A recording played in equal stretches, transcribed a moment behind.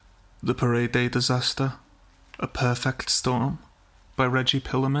The Parade Day Disaster, A Perfect Storm, by Reggie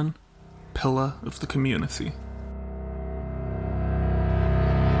Pillerman, Pillar of the Community.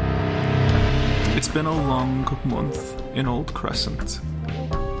 It's been a long month in Old Crescent.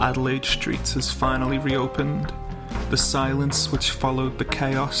 Adelaide Street has finally reopened. The silence which followed the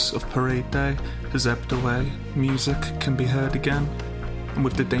chaos of Parade Day has ebbed away. Music can be heard again. And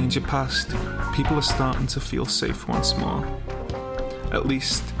with the danger past, people are starting to feel safe once more. At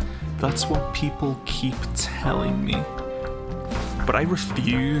least, that's what people keep telling me. But I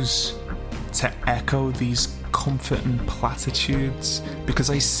refuse to echo these comforting platitudes because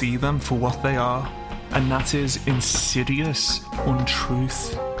I see them for what they are, and that is insidious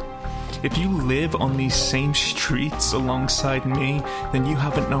untruth. If you live on these same streets alongside me, then you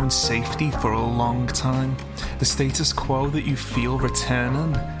haven't known safety for a long time. The status quo that you feel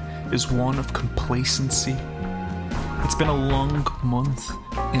returning is one of complacency. It's been a long month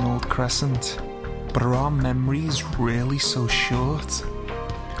in Old Crescent, but are our memories really so short?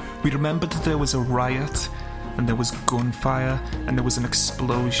 We remember that there was a riot, and there was gunfire, and there was an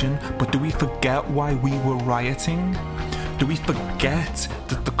explosion, but do we forget why we were rioting? Do we forget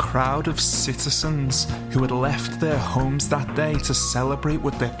that the crowd of citizens who had left their homes that day to celebrate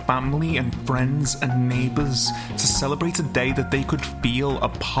with their family and friends and neighbours, to celebrate a day that they could feel a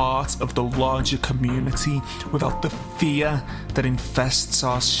part of the larger community without the fear that infests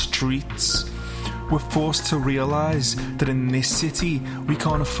our streets? We're forced to realise that in this city we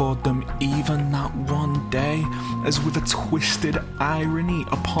can't afford them even that one day, as with a twisted irony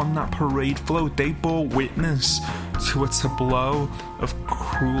upon that parade float they bore witness to a tableau of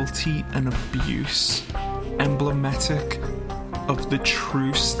cruelty and abuse, emblematic of the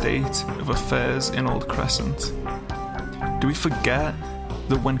true state of affairs in Old Crescent. Do we forget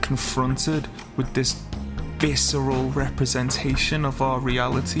that when confronted with this visceral representation of our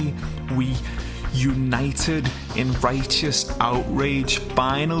reality, we, united in righteous outrage,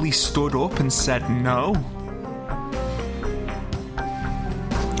 finally stood up and said no?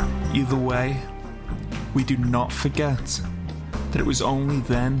 Either way, we do not forget that it was only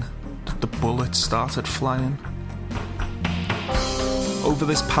then that the bullets started flying. Over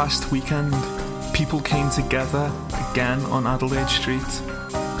this past weekend, people came together again on Adelaide Street,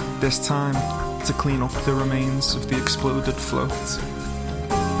 this time to clean up the remains of the exploded float.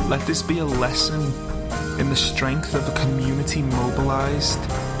 Let this be a lesson in the strength of a community mobilised,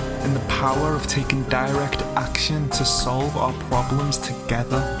 in the power of taking direct action to solve our problems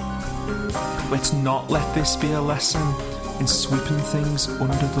together. Let's not let this be a lesson in sweeping things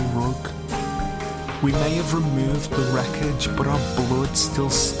under the rug. We may have removed the wreckage, but our blood still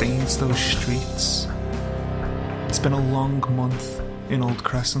stains those streets. It's been a long month in Old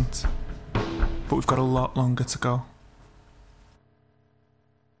Crescent, but we've got a lot longer to go.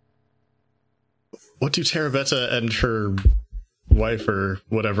 What do Terabetta and her wife or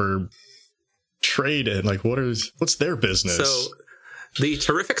whatever trade in? Like, what's their business? So, the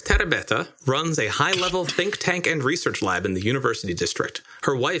terrific Terabetta runs a high-level think tank and research lab in the University District.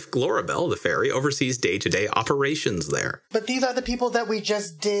 Her wife, Glorabelle, the fairy, oversees day-to-day operations there. But these are the people that we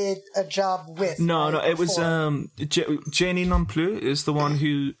just did a job with. No, right, it was Janie Nonplus is the one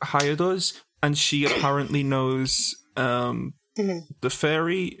who hired us, and she apparently knows the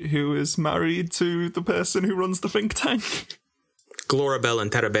fairy who is married to the person who runs the think tank. Glorabelle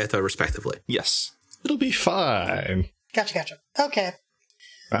and Terabetta, respectively. Yes. It'll be fine. Gotcha. Okay.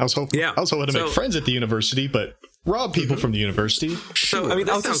 I was hoping to make friends at the university, but rob people from the university. So, I mean,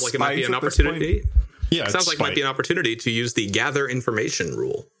 that sounds like it might be an opportunity. Yeah, it sounds like it might be an opportunity to use the gather information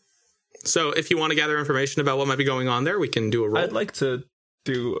rule. So, if you want to gather information about what might be going on there, we can do a roll. I'd like to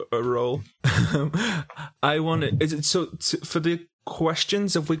do a roll. I want to. Is it for the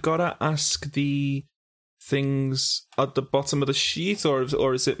questions? Have we got to ask the things at the bottom of the sheet, or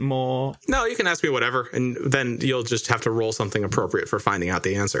is it more? No, you can ask me whatever, and then you'll just have to roll something appropriate for finding out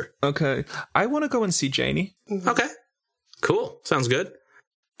the answer. Okay, I want to go and see Janie. Okay, cool. Sounds good.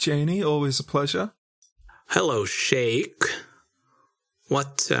 Janie, always a pleasure. Hello, Shake.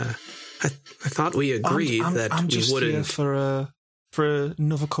 What? I thought we agreed that I'm we just wouldn't. Here for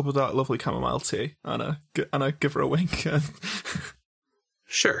another cup of that lovely chamomile tea, and I give her a wink.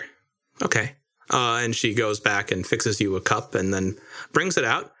 Sure. Okay. And she goes back and fixes you a cup and then brings it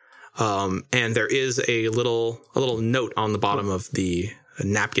out. And there is a little note on the bottom of the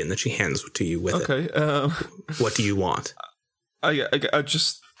napkin that she hands to you with it. Okay. What do you want? I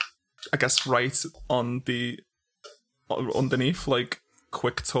guess write on underneath, like,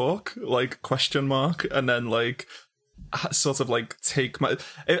 quick talk, like, question mark, and then, like, sort of, like, take my...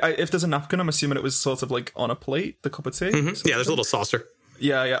 If there's a napkin, I'm assuming it was sort of, like, on a plate, the cup of tea. Mm-hmm. Yeah, there's a little saucer.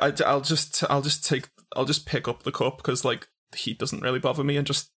 Yeah. I'll just pick up the cup because like the heat doesn't really bother me, and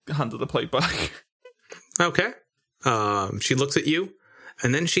just hand her the plate back. Okay. She looks at you,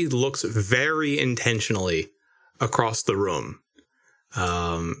 and then she looks very intentionally across the room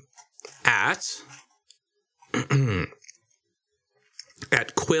at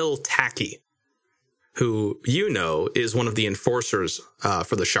at Quill Tacky, who you know is one of the enforcers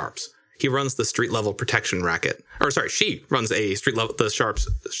for the Sharps. He runs the street level protection racket. She runs the Sharps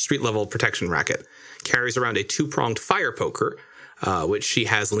street level protection racket. Carries around a 2-pronged fire poker, which she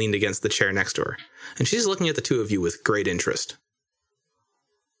has leaned against the chair next to her. And she's looking at the two of you with great interest.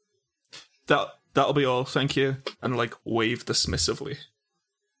 That'll be all, thank you. And like wave dismissively.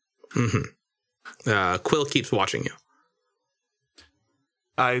 Quill keeps watching you.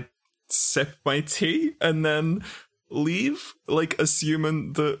 I sip my tea and then leave, like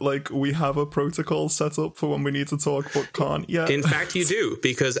assuming that like we have a protocol set up for when we need to talk but can't yet. In fact, you do,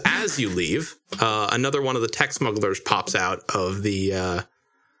 because as you leave, another one of the tech smugglers pops out of the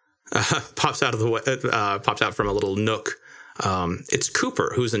pops out from a little nook. It's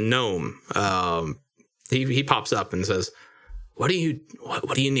Cooper, who's a gnome. He pops up and says, "What do you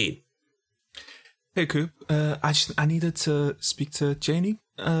need?" Hey, Coop. I needed to speak to Janie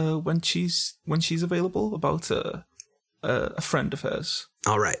when she's available about a friend of hers.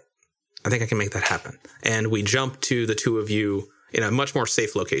 All right. I think I can make that happen. And we jump to the two of you in a much more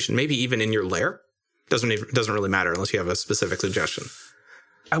safe location, maybe even in your lair. Doesn't really matter unless you have a specific suggestion.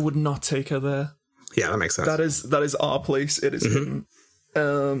 I would not take her there. Yeah, that makes sense. That is our place. It is hidden.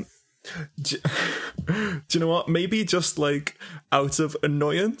 Do you know what? Maybe just like out of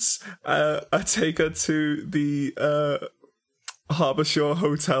annoyance, I take her to the Harbour Shore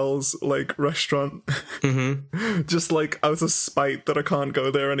Hotel's like restaurant. Just like out of spite that I can't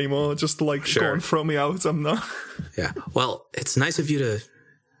go there anymore. Just like go and throw me out. I'm not. Yeah. Well, it's nice of you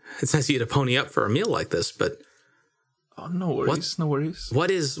to pony up for a meal like this, but oh, no worries. No worries. What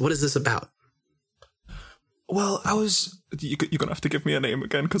is this about? Well, you're going to have to give me a name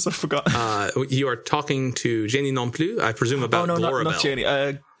again because I forgot. You are talking to Janie non plus, I presume, about Glorabelle. Not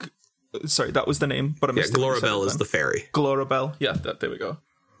Janie. Sorry, that was the name, but I missed it. Glorabelle is the fairy. Glorabelle. Yeah, there we go.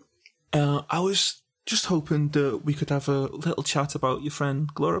 I was just hoping that we could have a little chat about your friend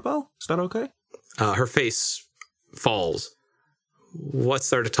Glorabelle. Is that okay? Her face falls. What's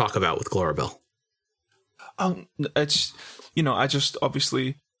there to talk about with Glorabelle? It's, I just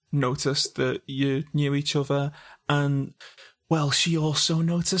obviously noticed that you knew each other, and well, she also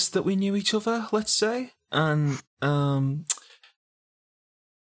noticed that we knew each other, let's say, and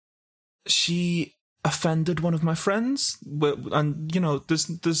she offended one of my friends, and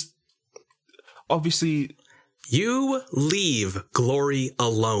there's obviously you leave Glory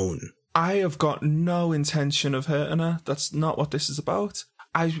alone. I have got no intention of hurting her. That's not what this is about.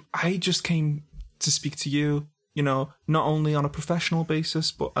 I just came to speak to you, not only on a professional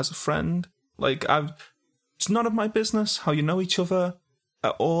basis, but as a friend. Like, it's none of my business how you know each other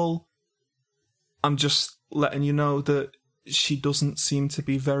at all. I'm just letting you know that she doesn't seem to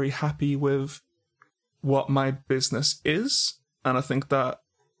be very happy with what my business is. And I think that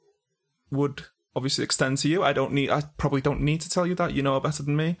would obviously extend to you. I probably don't need to tell you that. You know better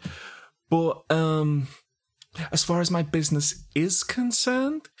than me. But as far as my business is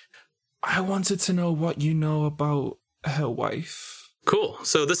concerned, I wanted to know what you know about her wife. Cool.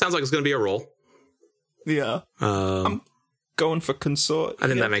 So this sounds like it's going to be a roll. Yeah. I'm going for consort. I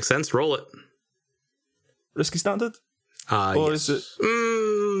think that makes sense. Roll it. Risky standard? Or yes. Is it...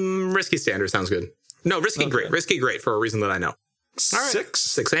 risky standard sounds good. No, risky great. Risky great for a reason that I know. All right. 6?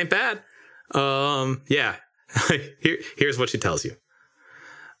 6 ain't bad. Yeah. Here's what she tells you.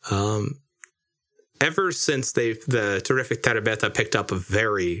 Ever since the terrific Terabeta picked up a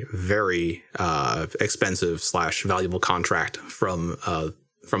very, very expensive / valuable contract from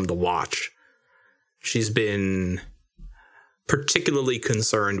the Watch, she's been particularly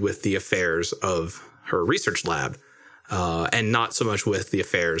concerned with the affairs of her research lab, and not so much with the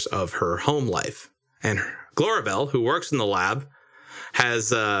affairs of her home life. And Glorabelle, who works in the lab,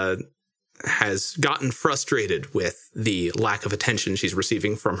 has gotten frustrated with the lack of attention she's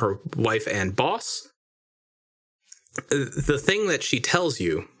receiving from her wife and boss. The thing that she tells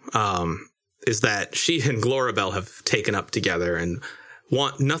you is that she and Glorabelle have taken up together and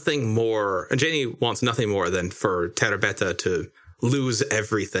want nothing more. And Janie wants nothing more than for Terabeta to lose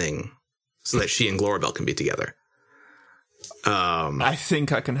everything so that she and Glorabelle can be together. I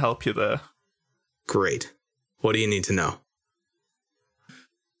think I can help you there. Great. What do you need to know?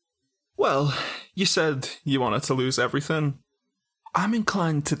 Well, you said you wanted to lose everything. I'm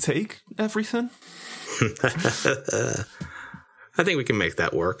inclined to take everything. I think we can make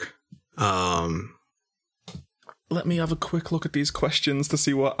that work. Let me have a quick look at these questions to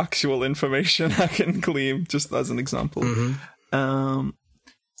see what actual information I can glean, just as an example. Mm-hmm.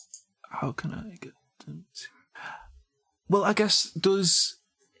 How can I get them to... Well, I guess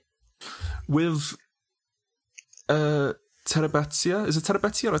with Terabezia, is it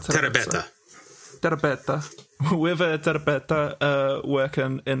Terabezia or Terabezia? Terabetta. With Terabetta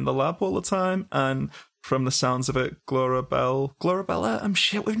working in the lab all the time, and from the sounds of it, Glorabella, I'm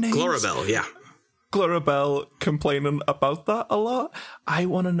shit with names. Glorabelle, yeah. Glorabelle complaining about that a lot. I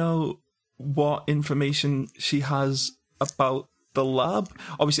want to know what information she has about the lab.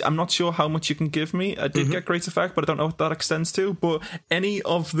 Obviously, I'm not sure how much you can give me. I did get great effect, but I don't know what that extends to. But any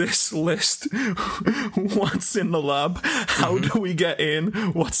of this list, what's in the lab? How do we get in?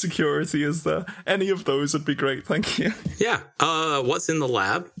 What security is there? Any of those would be great. Thank you. Yeah. What's in the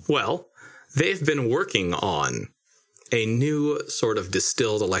lab? Well, they've been working on a new sort of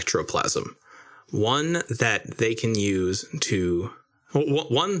distilled electroplasm. One that they can use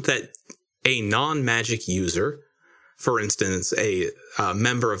one that a non-magic user, for instance, a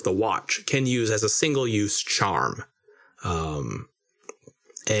member of the Watch, can use as a single-use charm. And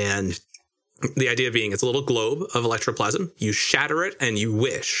the idea being it's a little globe of electroplasm. You shatter it and you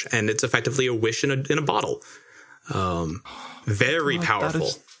wish, and it's effectively a wish in a bottle. Very powerful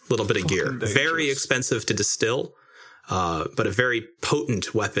little bit of gear. Dangerous. Very expensive to distill, but a very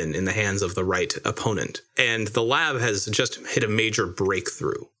potent weapon in the hands of the right opponent. And the lab has just hit a major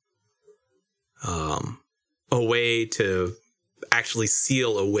breakthrough. A way to actually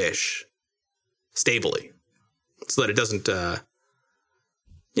seal a wish stably so that it doesn't, it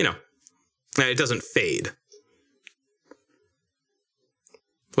doesn't fade.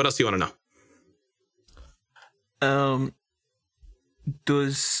 What else do you want to know?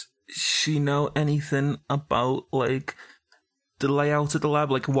 Does she know anything about, like, the layout of the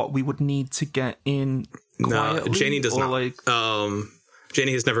lab? Like, what we would need to get in quietly? No, Janie does not. Like,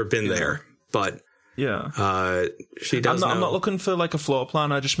 Janie has never been there, but... Yeah. She does I'm not looking for, like, a floor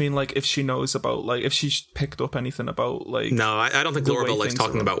plan. I just mean, like, if she knows about, like, if she's picked up anything about, like... No, I don't think Glorabelle likes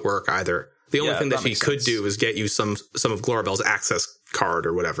talking about work either. The only thing that she could do is get you some of Glorabelle's access card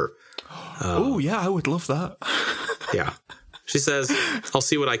or whatever. Oh, yeah, I would love that. Yeah. She says, I'll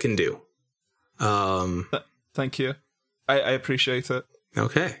see what I can do. Thank you. I appreciate it.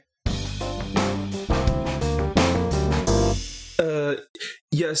 Okay.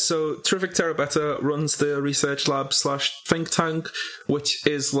 Yeah, so Terrific Terabetta runs the research lab / think tank, which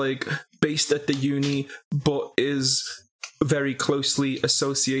is, like, based at the uni, but is very closely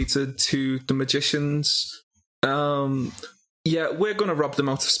associated to the magicians. Yeah, we're gonna rob them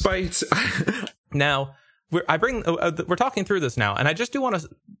out of spite. Now, we're talking through this now, and I just do want to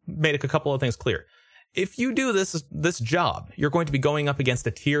make a couple of things clear. If you do this job, you're going to be going up against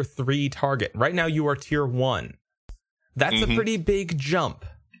a tier 3 target. Right now, you are tier 1. That's a pretty big jump.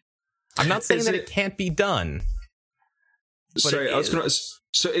 I'm not saying that it can't be done. Sorry, I was going to...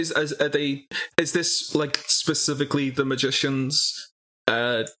 So is this, like, specifically the magicians'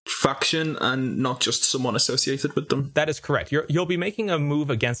 faction and not just someone associated with them? That is correct. You'll be making a move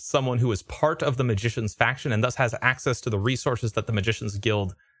against someone who is part of the magicians' faction and thus has access to the resources that the Magicians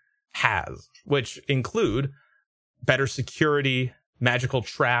Guild has, which include better security, magical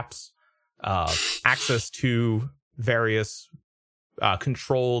traps, access to various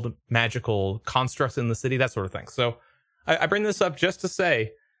controlled magical constructs in the city, that sort of thing. So I bring this up just to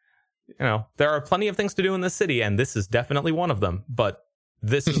say, there are plenty of things to do in this city, and this is definitely one of them. But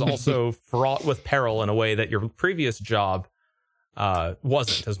this is also fraught with peril in a way that your previous job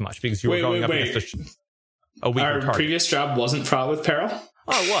wasn't as much, because you were going up against a weaker target. Our previous job wasn't fraught with peril?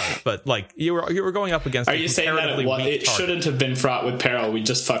 Oh, it was, but like you were going up against. Are you saying that it shouldn't have been fraught with peril? We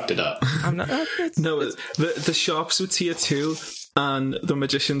just fucked it up. I'm not. The sharps were tier 2, and the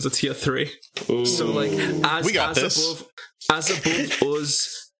magicians are tier 3. Ooh. So, like, as above us,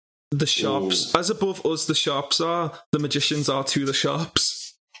 the sharps. As above us, the sharps are. The magicians are to the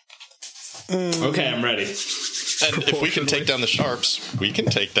sharps. Okay, I'm ready. And if we can take down the sharps, we can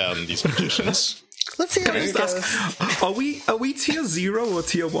take down these magicians. Let's see how this goes. Are we tier 0 or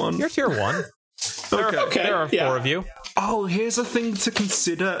tier 1? You're tier 1. There are 4 of you. Oh, here's a thing to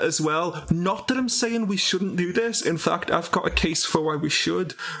consider as well. Not that I'm saying we shouldn't do this. In fact, I've got a case for why we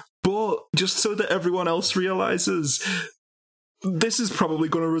should. But just so that everyone else realizes, this is probably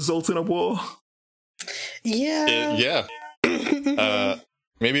going to result in a war. Yeah.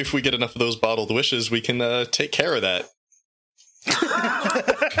 Maybe if we get enough of those bottled wishes, we can take care of that.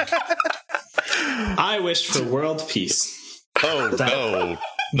 I wish for world peace. Oh, no.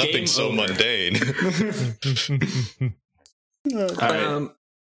 Nothing so mundane. For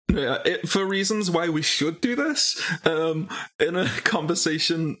reasons why we should do this, in a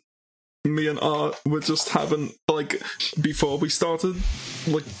conversation me and Art were just having, like, before we started,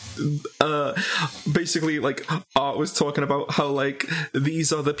 like, basically, like, Art was talking about how, like,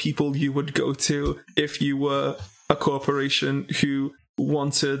 these are the people you would go to if you were a corporation who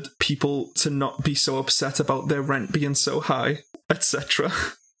wanted people to not be so upset about their rent being so high, etc.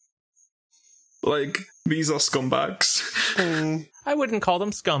 Like, these are scumbags. I wouldn't call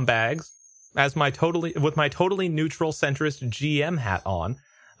them scumbags. With my totally neutral centrist GM hat on,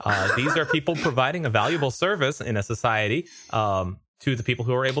 these are people providing a valuable service in a society to the people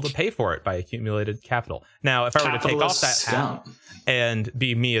who are able to pay for it by accumulated capital. Now, if I were to take off that hat and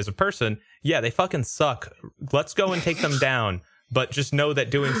be me as a person, yeah, they fucking suck. Let's go and take them down. But just know that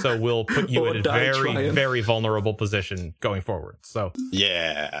doing so will put you in a very, very vulnerable position going forward. So,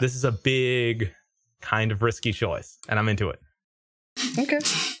 yeah, this is a big, kind of risky choice, and I'm into it. Okay.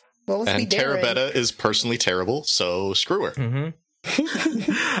 Well, let's be daring. Terabetta is personally terrible, so screw her. Mm-hmm.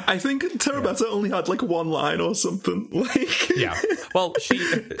 I think Terabetta only had like one line or something. Like, yeah. Well,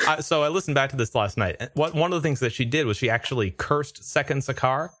 so I listened back to this last night. One of the things that she did was she actually cursed Second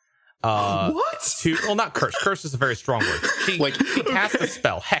Sakar. What? Well, not curse. Curse is a very strong word. She cast a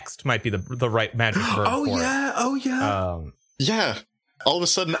spell. Hexed might be the right magic verb for it. Oh yeah. Yeah. All of a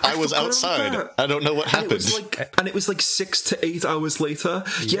sudden, I was outside. I don't know what happened. And it was like 6 to 8 hours later.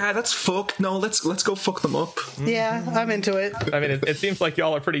 Yeah, that's fucked. No, let's go fuck them up. Yeah, I'm into it. I mean, it seems like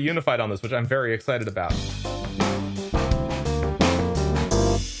y'all are pretty unified on this, which I'm very excited about.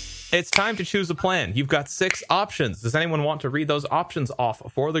 It's time to choose a plan. You've got 6 options. Does anyone want to read those options off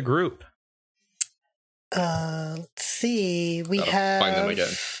for the group? Let's see. We Find them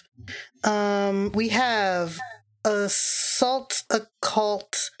again. We have assault,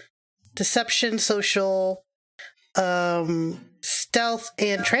 occult, deception, social, stealth,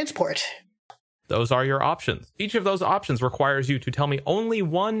 and transport. Those are your options. Each of those options requires you to tell me only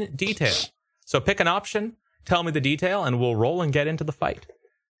one detail. So pick an option, tell me the detail, and we'll roll and get into the fight.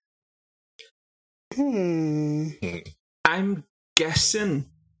 I'm guessing,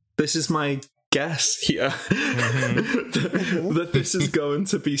 this is my guess here, that this is going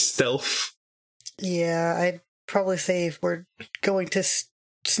to be stealth. Yeah, I'd probably say if we're going to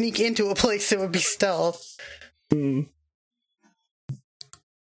sneak into a place, it would be stealth. Yeah,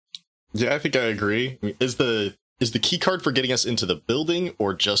 I think I agree. I mean, is the key card for getting us into the building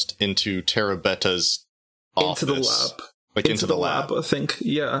or just into Terabetta's office? Into the lab. Like into the lab, I think,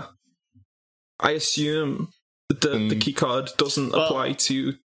 yeah. I assume the key card doesn't apply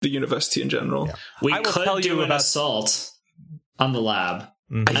to the university in general. Yeah. We could do an assault on the lab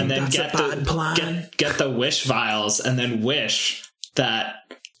and then get the wish vials and then wish that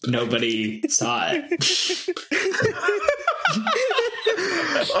nobody saw it.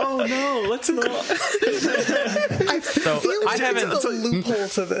 Oh no, let's not. I haven't. There's a loophole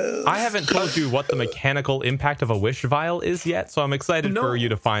to this. I haven't told you what the mechanical impact of a wish vial is yet, so I'm excited for you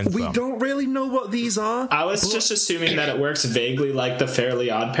to find we some. Don't really know what these are. I was just assuming that it works vaguely like the Fairly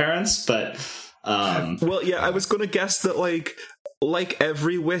Odd Parents, but well, yeah, I was gonna guess that like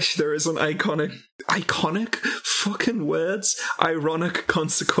every wish, there is an iconic fucking words, ironic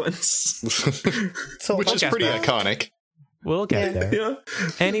consequence. Which is pretty iconic. We'll get there. Yeah.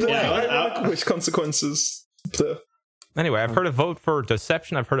 Anyway, wish consequences. Anyway, I've heard a vote for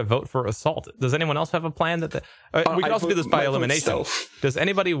deception. I've heard a vote for assault. Does anyone else have a plan that we can also do this by elimination? Does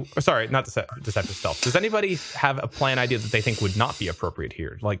anybody? Sorry, not deceptive stealth. Does anybody have a plan idea that they think would not be appropriate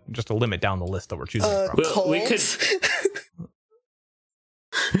here? Like just to limit down the list that we're choosing from. We could.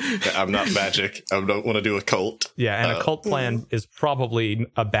 I'm not magic. I don't want to do a cult. Yeah, and a cult plan is probably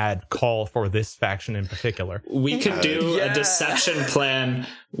a bad call for this faction in particular. We could do a deception plan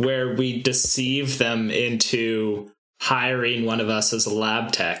where we deceive them into hiring one of us as a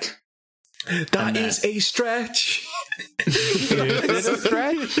lab tech. That is a stretch. Is it a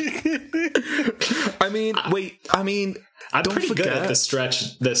stretch? I'm don't pretty forget, good at the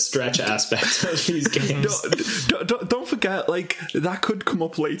stretch aspect of these games. Don't forget, like, that could come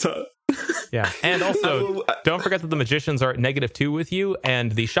up later. Yeah, and also, don't forget that the magicians are at -2 with you,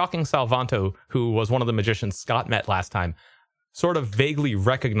 and the shocking Salvanto, who was one of the magicians Scott met last time, sort of vaguely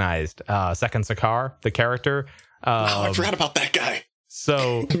recognized Second Sakar, the character. I forgot about that guy.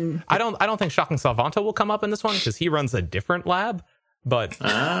 So I don't think Shocking Salvanto will come up in this one because he runs a different lab, but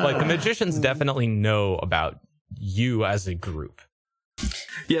like the magicians definitely know about you as a group.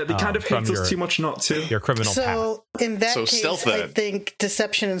 Yeah, they kind of hate us too much not to. Your criminal path. So in that case, I think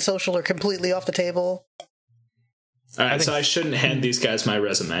deception and social are completely off the table. All right, so I shouldn't hand these guys my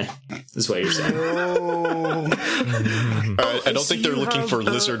resume, is what you're saying. I don't think they're looking for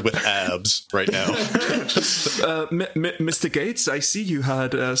lizard with abs right now. Mr. Gates, I see you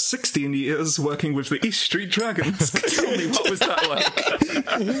had 16 years working with the East Street Dragons. Tell me, what was that like?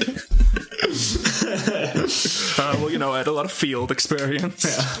 Well, I had a lot of field experience.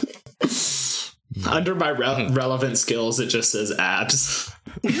 Yeah. Under my relevant skills, it just says abs.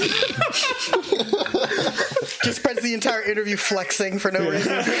 Just spends the entire interview flexing for no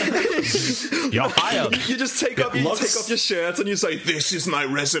reason. You're hired. You just take off your shirt and you say, "This is my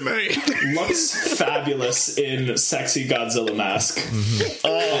resume." Looks fabulous in sexy Godzilla mask.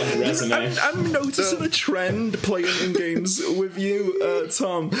 On resume. I'm noticing a trend playing in games with you,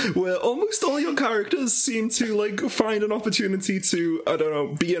 Tom, where almost all your characters seem to find an opportunity to, I don't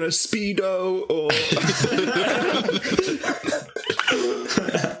know, be in a Speedo or.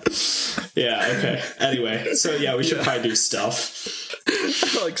 Yeah, okay. Anyway, so yeah, we should probably do stealth.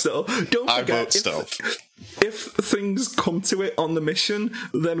 I like stealth. Don't I forget, vote stealth. If things come to it on the mission,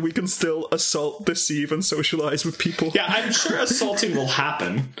 then we can still assault, deceive, and socialize with people. Yeah, I'm sure assaulting will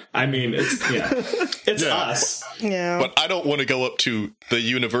happen. I mean, it's us. Yeah. But I don't want to go up to the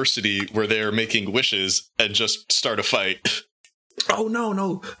university where they're making wishes and just start a fight. Oh,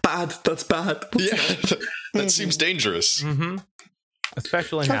 no. Bad. That's bad. That seems dangerous. Mm-hmm.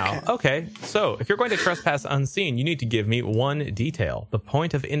 Especially now. Okay, so if you're going to trespass unseen, you need to give me one detail. The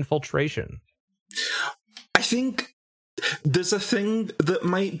point of infiltration. I think there's a thing that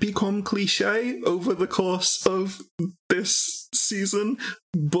might become cliche over the course of this season,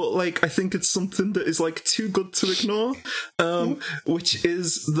 but I think it's something that is too good to ignore, which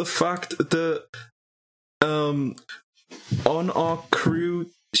is the fact that on our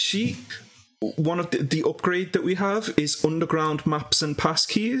crew sheet, one of the upgrade that we have is underground maps and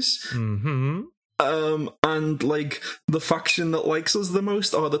passkeys. Mm-hmm. And the faction that likes us the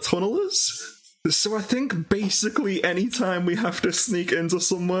most are the tunnelers. So I think basically any time we have to sneak into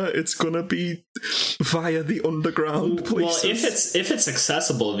somewhere, it's gonna be via the underground places. Well, if it's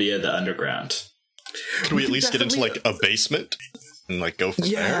accessible via the underground, can we at least get into a basement and go from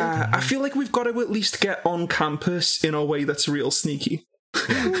there? Yeah, I feel like we've got to at least get on campus in a way that's real sneaky.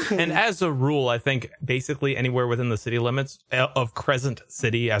 And as a rule, I think basically anywhere within the city limits of Crescent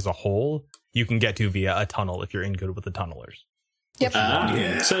City as a whole, you can get to via a tunnel if you're in good with the tunnelers. Yep.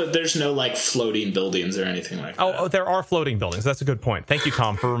 So there's no floating buildings or anything like that. Oh, there are floating buildings. That's a good point. Thank you,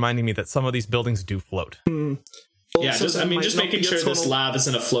 Tom, for reminding me that some of these buildings do float. Yeah, just making sure this lab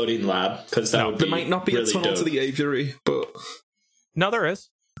isn't a floating lab, because that would be there might not be really a tunnel dope. to the aviary, but No, there is.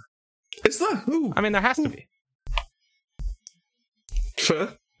 Is there? Ooh. I mean, there has to be. Fair.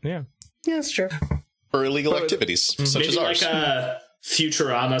 Yeah. Yeah, that's true. For illegal activities, such as Maybe ours. a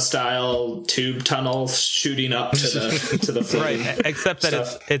Futurama style tube tunnel shooting up to the floating Right, except that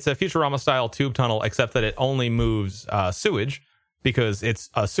stuff. it's a Futurama style tube tunnel, except that it only moves sewage because it's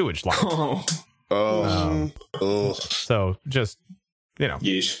a sewage line. Oh. So just,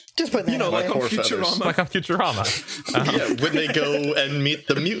 Yeesh. Just put that out like there. on Poor feathers. Futurama. like on Futurama. Yeah, when they go and meet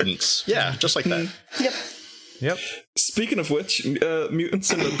the mutants. Yeah, just like that. Yep. Yep. Speaking of which,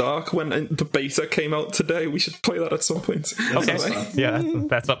 Mutants in the Dark, when the beta came out today, we should play that at some point. Okay. Yeah,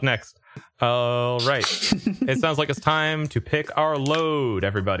 that's up next. All right. It sounds like it's time to pick our load,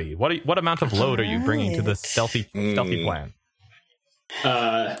 everybody. What amount of load are you bringing to this stealthy plan?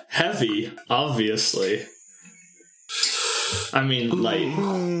 Heavy, obviously. I mean,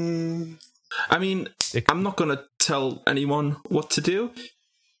 I'm not going to tell anyone what to do,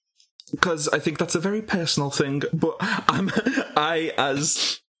 because I think that's a very personal thing, but I'm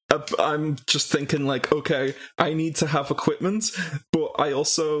just thinking okay, I need to have equipment, but I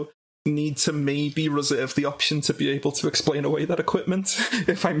also need to maybe reserve the option to be able to explain away that equipment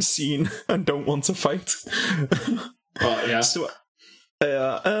if I'm seen and don't want to fight. yeah. So,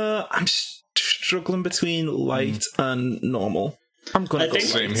 I'm struggling between light and normal. I'm gonna go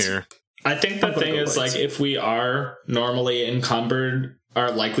Same here. I think the thing is, if we are normally encumbered, our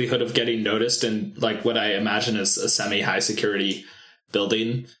likelihood of getting noticed in what I imagine is a semi-high security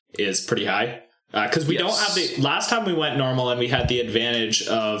building is pretty high. Because we don't have last time we went normal and we had the advantage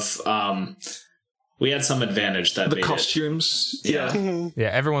of, we had some advantage that the made costumes. Yeah. Yeah,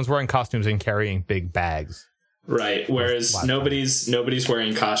 everyone's wearing costumes and carrying big bags. Right. Whereas nobody's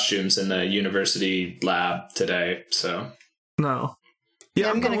wearing costumes in the university lab today. So No. Yeah,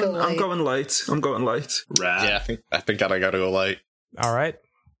 I'm going light. I'm going light. Rad. Yeah, I think I gotta go light. All right.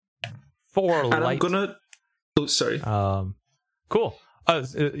 For And light. I'm gonna. Oh, sorry. Cool.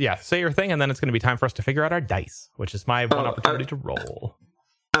 Say your thing, and then it's going to be time for us to figure out our dice, which is my one opportunity to roll.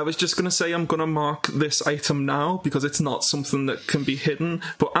 I was just going to say I'm going to mark this item now because it's not something that can be hidden,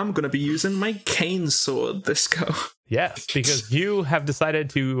 but I'm going to be using my cane sword this go. Yes, because you have decided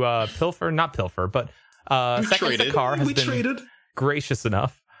to not pilfer, but Second Sakar has been gracious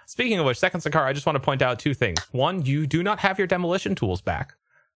enough. Speaking of which, Second Sakar, I just want to point out 2 things. One, you do not have your demolition tools back,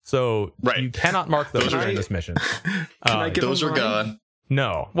 so you cannot mark those during this mission. Those are gone.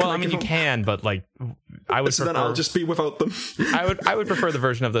 No. Well, I mean, you can, but like, I would prefer... then I'll just be without them. I would prefer the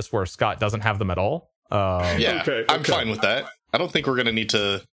version of this where Scott doesn't have them at all. Okay. I'm fine with that. I don't think we're going to need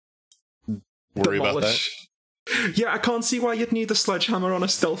to worry about that. Yeah, I can't see why you'd need a sledgehammer on a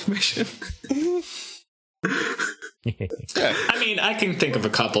stealth mission. Yeah. I mean, I can think of a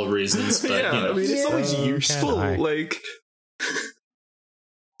couple of reasons, but yeah, you know. I mean, it's always useful. Like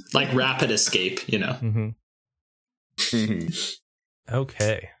rapid escape, you know. Mm-hmm.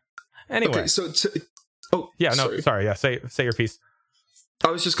 Okay. Anyway. Okay, so sorry. Yeah, say your piece.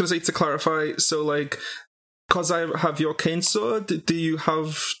 I was just going to say, to clarify, so like, because I have your cane sword, do you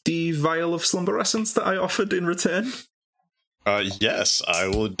have the vial of slumber essence that I offered in return? Yes, I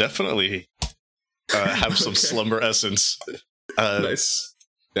will definitely have some slumber essence. Nice.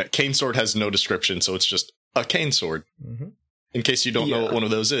 That cane sword has no description, so it's just a cane sword. Mm-hmm. In case you don't know what one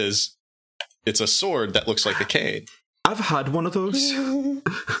of those is, it's a sword that looks like a cane. I've had one of those.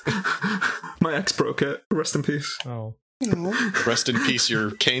 My ex broke it. Rest in peace. Oh. Rest in peace,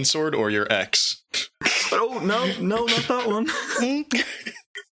 your cane sword or your ex? Oh, no, not that one.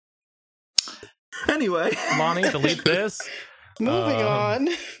 Anyway. Lonnie, delete this. Moving on.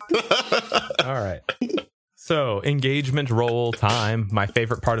 All right. So, engagement roll time. My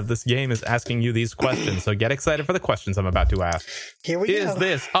favorite part of this game is asking you these questions, so get excited for the questions I'm about to ask. Here we go. Is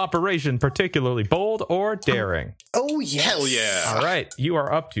this operation particularly bold or daring? Oh, yes. Hell yeah. All right. You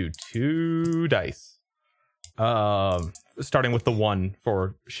are up to 2 dice. Starting with the 1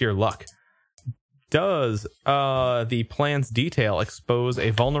 for sheer luck. Does the plan's detail expose a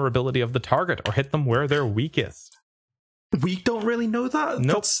vulnerability of the target or hit them where they're weakest? We don't really know that.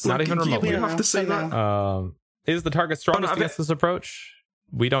 Nope, not even remotely. We have to say that. Is the target strongest against this approach?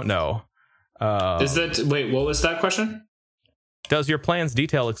 We don't know. Wait, what was that question? Does your plan's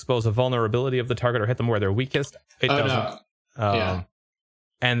detail expose a vulnerability of the target or hit them where they're weakest? It doesn't. No. Yeah.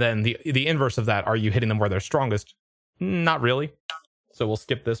 And then the inverse of that, are you hitting them where they're strongest? Not really. So we'll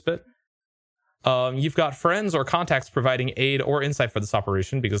skip this bit. You've got friends or contacts providing aid or insight for this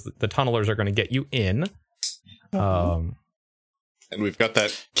operation because the tunnelers are going to get you in. And we've got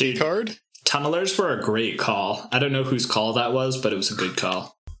that key card. Tunnelers were a great call. I don't know whose call that was, but it was a good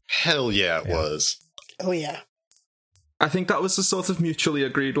call. Hell yeah, it was. Oh, yeah. I think that was the sort of mutually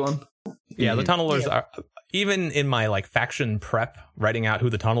agreed one. Yeah, the tunnelers are, even in my like faction prep, writing out who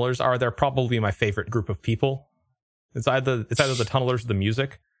the tunnelers are, they're probably my favorite group of people. It's either the tunnelers or the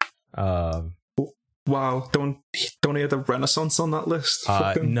music. Wow, don't hear the Renaissance on that list.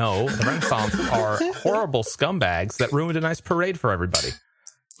 No, the Renaissance are horrible scumbags that ruined a nice parade for everybody.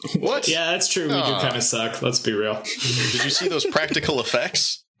 What? Yeah, that's true. We do kind of suck. Let's be real. Did you see those practical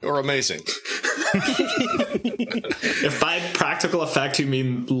effects? They're amazing. If by practical effect you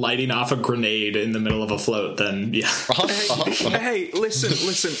mean lighting off a grenade in the middle of a float, then yeah. Hey, listen.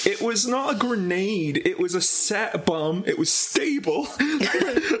 It was not a grenade. It was a set bomb. It was stable.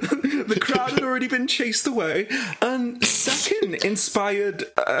 The crowd had already been chased away. And second inspired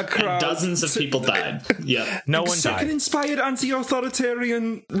a crowd. And dozens of people died. Yeah. No one Second died. inspired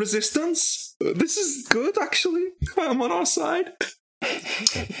anti-authoritarian resistance. This is good, actually. I'm on our side.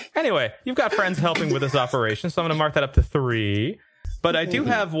 Anyway, you've got friends helping with this operation, so I'm going to mark that up to 3. But I do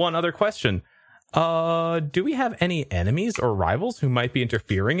have one other question. Do we have any enemies or rivals who might be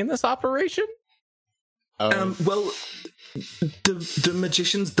interfering in this operation? Well, the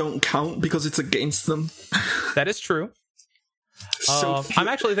magicians don't count because it's against them. That is true. So I'm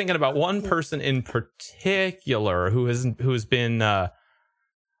actually thinking about one person in particular who has been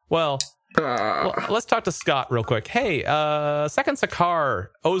let's talk to Scott real quick. Hey, Second Sakar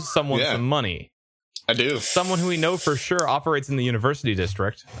owes someone some money. I do. Someone who we know for sure operates in the university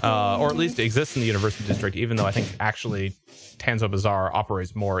district, or at least exists in the university district, even though I think actually Tanzo Bazaar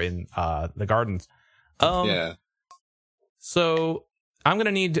operates more in the gardens. So I'm going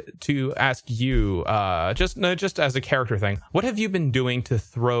to need to ask you, just as a character thing, what have you been doing to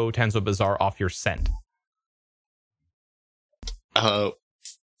throw Tanzo Bazaar off your scent?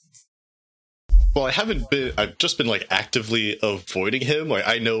 Well, I've just been like actively avoiding him. Like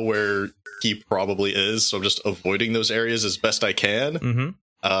I know where he probably is, so I'm just avoiding those areas as best I can. Mm-hmm.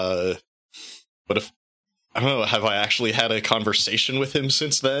 But if I don't know, have I actually had a conversation with him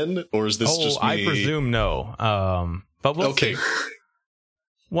since then, or is this just me? I presume no. But we'll see.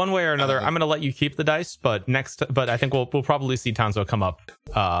 one way or another, I'm going to let you keep the dice, but I think we'll probably see Tanzo come up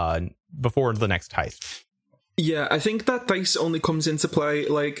before the next heist. Yeah, I think that dice only comes into play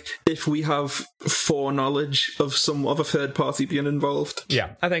like if we have foreknowledge of some other third party being involved.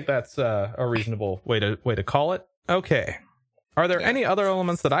 Yeah, I think that's a reasonable way to call it. Okay. Are there any other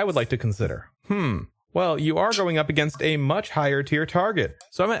elements that I would like to consider? Well, you are going up against a much higher tier target,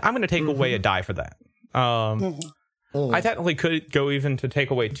 so I'm going to take away a die for that. I technically could go even to take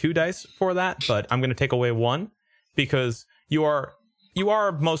away 2 dice for that, but I'm going to take away 1 because you are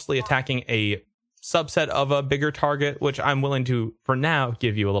mostly attacking a subset of a bigger target, which I'm willing to, for now,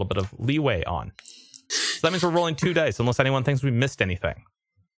 give you a little bit of leeway on. So that means we're rolling 2 dice, unless anyone thinks we missed anything.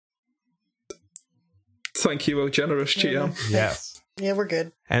 Thank you, oh generous GM. Yes. Yeah, we're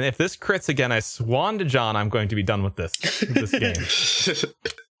good. And if this crits again, I swan to John, I'm going to be done with this game.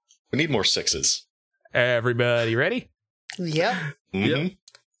 We need more 6s. Everybody ready? Yep. Mm-hmm.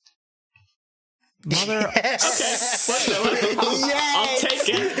 Mother. Yes. Okay, I'll take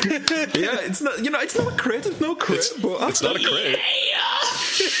it. Yeah, it's not. It's not a crit. It's no crit, but It's not a crit.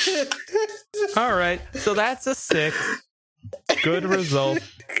 All right, so that's a 6. Good result.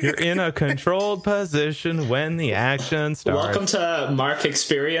 You're in a controlled position when the action starts. Welcome to Mark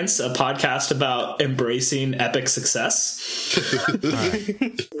Experience, a podcast about embracing epic success.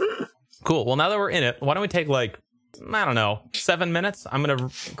 Right. Cool. Well, now that we're in it, why don't we take 7 minutes? I'm gonna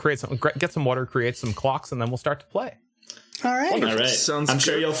get some water, create some clocks, and then we'll start to play. All right. All right. Sounds I'm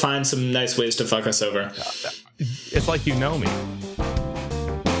sure good. you'll find some nice ways to fuck us over. It's like you know me.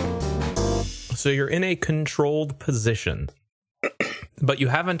 So you're in a controlled position, but you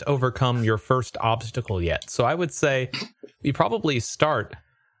haven't overcome your first obstacle yet. So I would say you probably start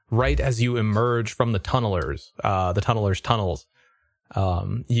right as you emerge from the tunnelers' tunnels.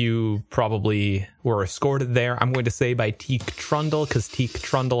 You probably were escorted there, I'm going to say, by Teak Trundle, because Teak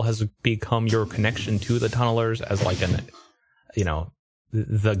Trundle has become your connection to the tunnelers as like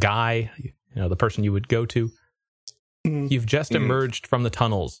the guy, the person you would go to. You've just emerged from the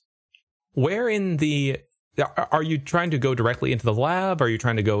tunnels. Where are you trying to go directly into the lab? Are you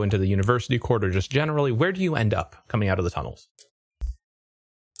trying to go into the university court, or just generally? Where do you end up coming out of the tunnels?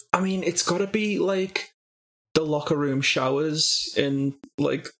 I mean, it's got to be like the locker room showers in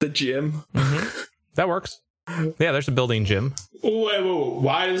like the gym. Mm-hmm. That works. Yeah, there's a building gym. Wait,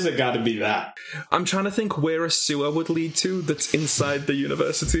 why does it got to be that? I'm trying to think where a sewer would lead to that's inside the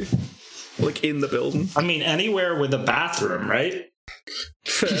university, like in the building. I mean, anywhere with a bathroom, right?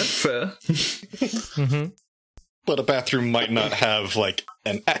 Fair. Mm-hmm. But a bathroom might not have like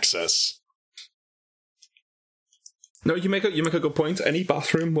an access. No, you make a good point. Any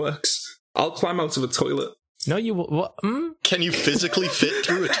bathroom works. I'll climb out of a toilet. No, you will. What? Can you physically fit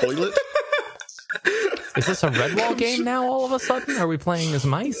through a toilet? Is this a Redwall game now? All of a sudden, are we playing as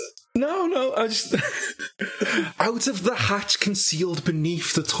mice? No, I just out of the hatch concealed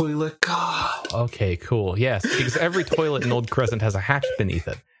beneath the toilet. God. Okay, cool. Yes, because every toilet in Old Crescent has a hatch beneath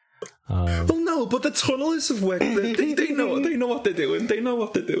it. Well, no, but the tunnelers have worked. They know what they're doing. They know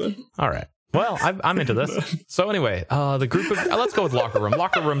what they're doing. All right. Well, I'm into this. So anyway, the group of let's go with locker room.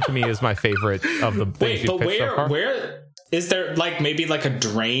 Locker room to me is my favorite of the things you've pitched so far. Where is there maybe a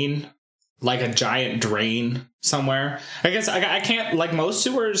drain, like a giant drain somewhere? I guess I can't, most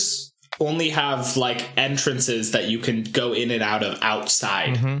sewers only have entrances that you can go in and out of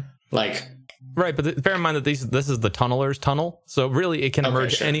outside. Mm-hmm. Right, but bear in mind that this is the tunneler's tunnel, so really it can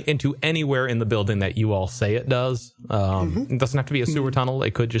emerge into anywhere in the building that you all say it does. It doesn't have to be a sewer tunnel.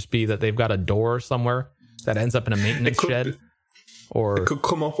 It could just be that they've got a door somewhere that ends up in a maintenance shed. Or it could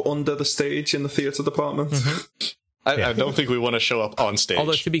come up under the stage in the theatre department. Mm-hmm. I don't think we want to show up on stage.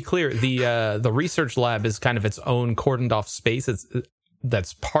 Although, to be clear, the research lab is kind of its own cordoned off space.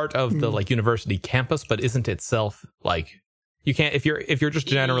 That's part of the university campus, but isn't itself you can't if you're just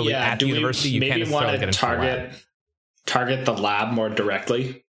generally at the university. You can't necessarily get into the lab. Target the lab more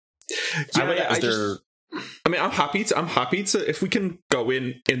directly. I'm happy to if we can go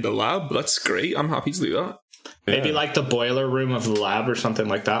in the lab, that's great. I'm happy to do that. Maybe the boiler room of the lab or something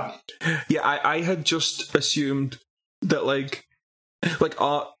like that. Yeah, I had just assumed that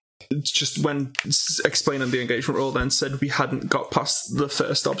just when explaining the engagement role then said we hadn't got past the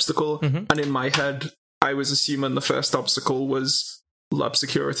first obstacle, and in my head I was assuming the first obstacle was lab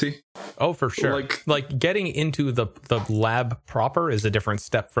security. Oh, for sure. Getting into the lab proper is a different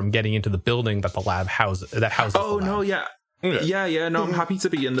step from getting into the building that the lab houses. Oh, the lab. No, yeah. Yeah, no, I'm happy to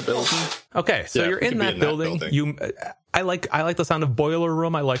be in the building. Okay, so you're in that building. I like the sound of boiler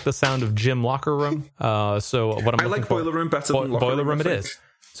room. I like the sound of gym locker room. So what I like boiler room better than locker boiler room. It is.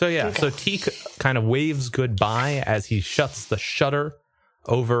 So yeah, so Teak kind of waves goodbye as he shuts the shutter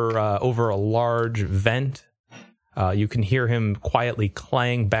over a large vent. You can hear him quietly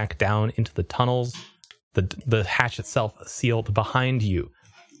clang back down into the tunnels. The hatch itself sealed behind you.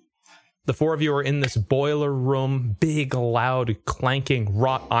 The four of you are in this boiler room. Big, loud, clanking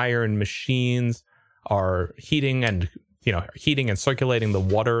wrought iron machines are heating and circulating the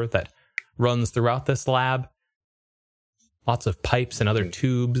water that runs throughout this lab. Lots of pipes and other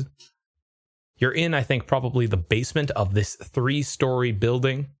tubes. You're in, I think, probably the basement of this 3-story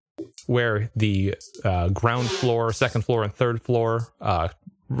building where the ground floor, second floor, and third floor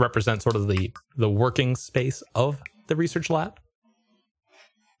represent sort of the working space of the research lab.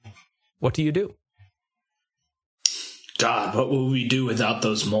 What do you do? God, what will we do without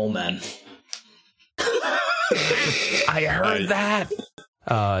those mole men? I heard that.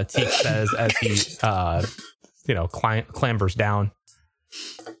 Teak says as he, clambers down.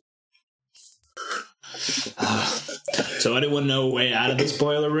 So anyone know a way out of this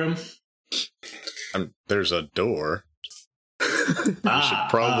boiler room? There's a door. We should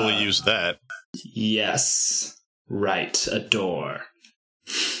probably use that. Yes. Right, a door.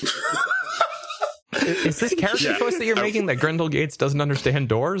 Is this character choice that you're making that Grendel Gates doesn't understand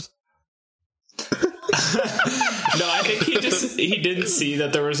doors? No, I think he didn't see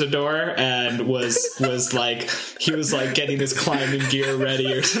that there was a door and was like getting his climbing gear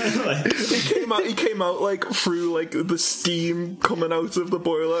ready or something. Like, he came out like through like the steam coming out of the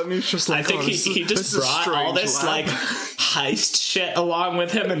boiler, and he's just like, I think he just brought all this like heist shit along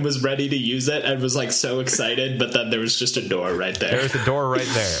with him and was ready to use it and was like so excited, but then there was just a door right there. There's a door right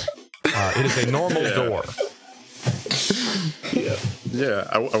there. It is a normal door. Yeah,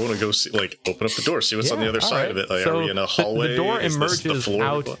 I want to go see, open up the door, see what's on the other side of it. Like, so are we in a hallway? The door emerges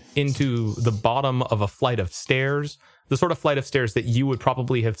out into the bottom of a flight of stairs, the sort of flight of stairs that you would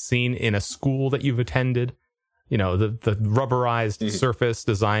probably have seen in a school that you've attended. You know, the rubberized surface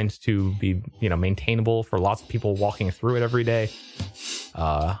designed to be, maintainable for lots of people walking through it every day.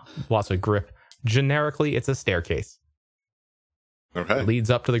 Lots of grip. Generically, it's a staircase. Okay. It leads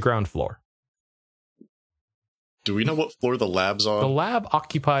up to the ground floor. Do we know what floor the lab's on? The lab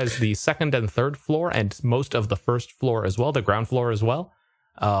occupies the second and third floor and most of the first floor as well, the ground floor as well.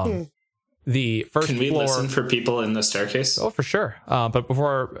 The first floor... Can we listen for people in the staircase? Oh, for sure. But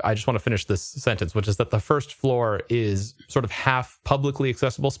before, I just want to finish this sentence, which is that the first floor is sort of half publicly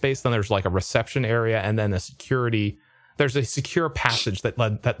accessible space. Then there's like a reception area and then there's a secure passage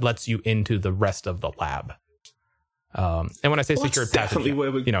that lets you into the rest of the lab. And when I say secured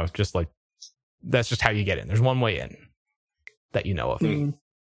passage, just like, that's just how you get in. There's one way in that you know of.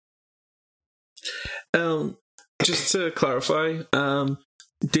 Just to clarify,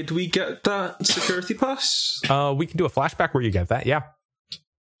 did we get that security pass? We can do a flashback where you get that. Yeah.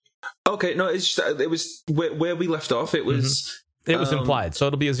 Okay. No, it was where we left off. It was. It was implied, so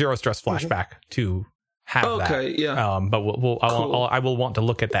it'll be a zero stress flashback to have that. Okay. Yeah. But I will want to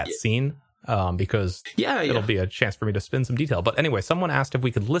look at that scene. Because it'll be a chance for me to spin some detail. But anyway, someone asked if we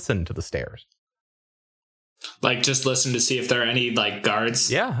could listen to the stairs. Like, just listen to see if there are any,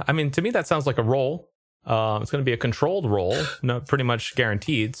 guards? Yeah, I mean, to me, that sounds like a roll. It's going to be a controlled roll, pretty much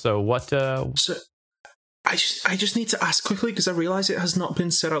guaranteed. So what... So I just need to ask quickly, because I realize it has not been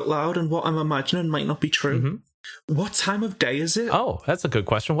said out loud, and what I'm imagining might not be true. Mm-hmm. What time of day is it? Oh, that's a good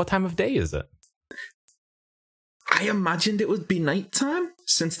question. What time of day is it? I imagined it would be nighttime,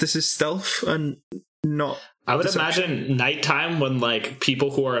 since this is stealth and not... I would imagine nighttime when,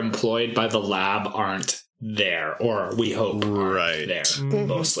 people who are employed by the lab aren't there, or we hope aren't there,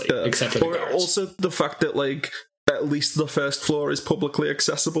 mostly, except for the guards. Also, the fact that, at least the first floor is publicly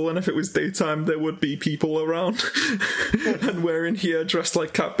accessible, and if it was daytime, there would be people around, and we're in here dressed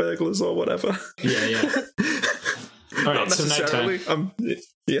like cat burglars or whatever. Yeah. All right, so nighttime.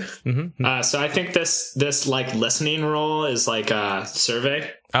 Yeah. Mm-hmm. So I think this listening roll is a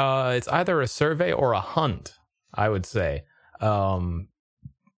survey. It's either a survey or a hunt, I would say.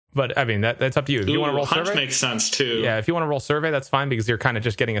 But I mean that's up to you. If you want to roll hunt survey, makes sense too. Yeah, if you want to roll survey, that's fine because you're kind of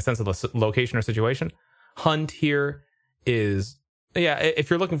just getting a sense of the location or situation. Hunt here is if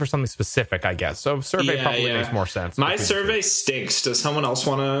you're looking for something specific, I guess. So survey probably makes more sense. My survey stinks. Does someone else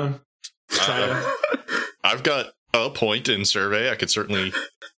want to try? I've got a point in survey. I could certainly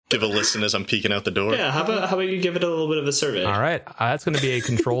give a listen as I'm peeking out the door. Yeah, how about you give it a little bit of a survey? All right, that's going to be a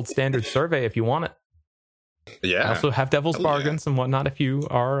controlled standard survey if you want it. Yeah. I also have devil's bargains and whatnot if you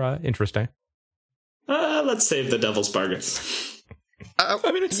are interesting. Let's save the devil's bargains.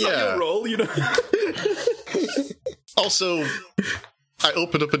 I mean, it's not your role, Also, I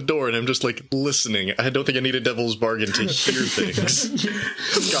open up a door and I'm just like listening. I don't think I need a devil's bargain to hear things.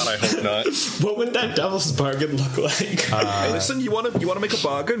 God, I hope not. What would that devil's bargain look like? Hey, listen, you want to make a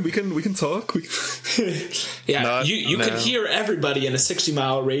bargain? We can talk. Yeah, you can hear everybody in a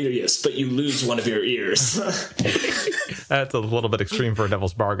 60-mile radius, but you lose one of your ears. That's a little bit extreme for a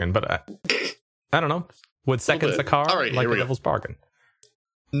devil's bargain, but I don't know. Would seconds a car like a devil's bargain?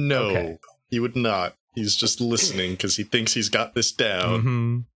 No, he would not. He's just listening because he thinks he's got this down.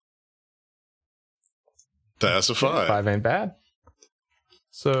 Mm-hmm. That's a 5. 5 ain't bad.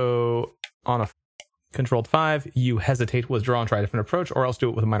 So on a controlled 5, you hesitate, withdraw, and try a different approach, or else do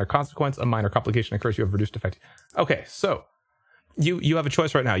it with a minor consequence. A minor complication occurs. You have reduced effect. Okay, so you have a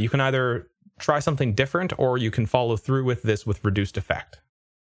choice right now. You can either try something different, or you can follow through with this with reduced effect.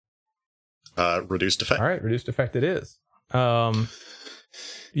 Reduced effect. All right, reduced effect it is.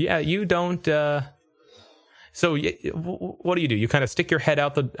 Yeah, you don't. So what do? You kind of stick your head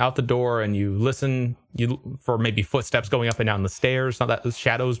out the door and you listen for maybe footsteps going up and down the stairs, not that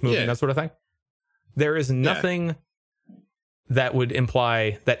shadows moving, that sort of thing. There is nothing that would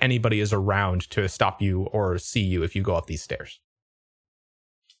imply that anybody is around to stop you or see you if you go up these stairs.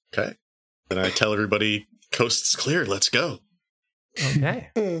 Okay. Then I tell everybody, coast's clear, let's go. Okay.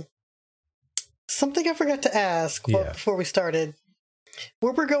 Something I forgot to ask before we started.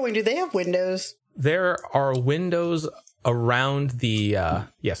 Where we're going, do they have windows? There are windows around the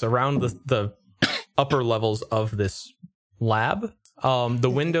the upper levels of this lab.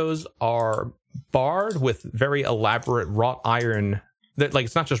 The windows are barred with very elaborate wrought iron. That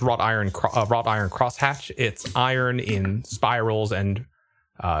it's not just wrought iron crosshatch. It's iron in spirals and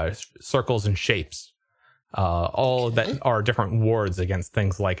circles and shapes. All that are different wards against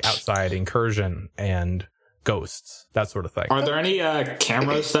things like outside incursion and ghosts, that sort of thing. Are there any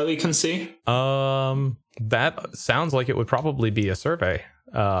cameras that we can see? That sounds like it would probably be a survey.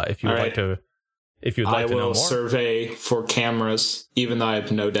 If you'd like to know more. I will survey for cameras, even though I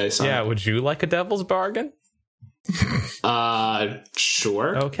have no dice on it. Yeah, would you like a devil's bargain?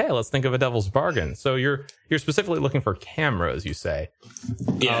 Sure. Okay, let's think of a devil's bargain. So you're specifically looking for cameras, you say.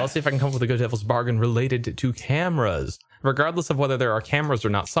 Yeah. Let's see if I can come up with a good devil's bargain related to cameras. Regardless of whether there are cameras or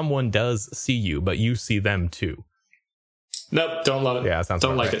not, someone does see you, but you see them too. Nope, don't love it. Yeah, sounds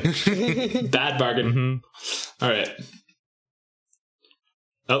don't like right. it. Bad bargain. Mm-hmm. All right.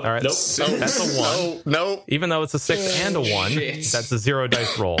 Oh, all right. Nope. That's a 1. No. Even though it's a 6 and a 1, that's a 0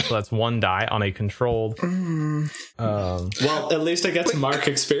 dice roll. So that's 1 die on a controlled. Well, at least I get to mark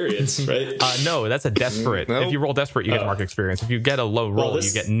experience, right? No, that's a desperate. Nope. If you roll desperate, you get to mark experience. If you get a low roll,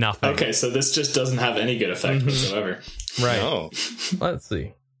 you get nothing. Okay, so this just doesn't have any good effect whatsoever. Right. No. Let's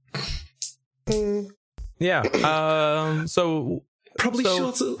see. Yeah. So. I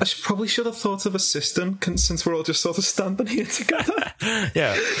probably should have thought of assistant since we're all just sort of standing here together.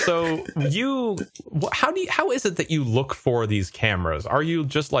 Yeah. So how is it that you look for these cameras? Are you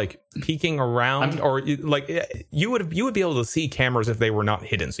just like peeking around, or you would be able to see cameras if they were not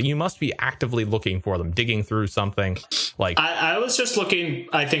hidden? So you must be actively looking for them, digging through something. Like I was just looking,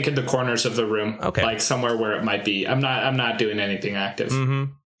 I think, in the corners of the room, like somewhere where it might be. I'm not doing anything active.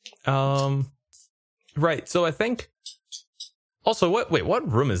 Mm-hmm. Right. So I think. Also,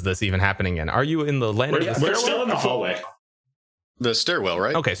 what room is this even happening in? Are you in the landing of the stairwell? We're still in the hallway. The stairwell,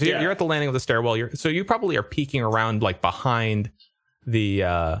 right? Okay, so you're at the landing of the stairwell. So you probably are peeking around like behind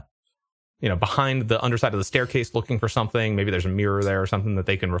the behind the underside of the staircase looking for something. Maybe there's a mirror there or something that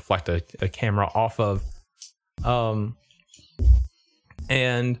they can reflect a camera off of.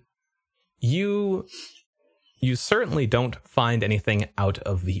 And you certainly don't find anything out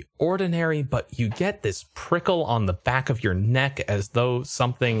of the ordinary, but you get this prickle on the back of your neck as though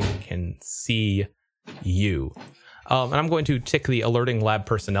something can see you. And I'm going to tick the alerting lab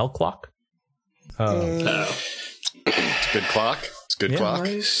personnel clock. It's a good clock. It's a good clock.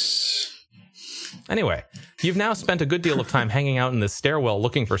 Nice. Anyway, you've now spent a good deal of time hanging out in this stairwell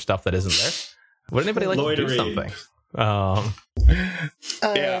looking for stuff that isn't there. Would anybody like to do something?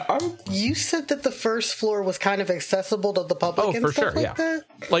 You said that the first floor was kind of accessible to the public. For sure, that?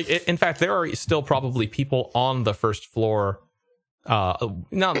 In fact, there are still probably people on the first floor.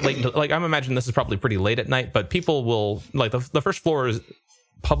 Not late. I'm imagining this is probably pretty late at night, but people will the first floor is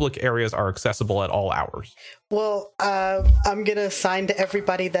public areas are accessible at all hours. Well, I'm gonna assign to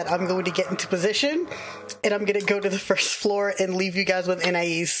everybody that I'm going to get into position, and I'm gonna go to the first floor and leave you guys with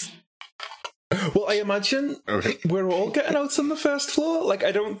NIEs. Well, I imagine we're all getting out on the first floor.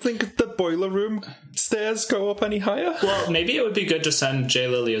 I don't think the boiler room stairs go up any higher. Well, maybe it would be good to send J.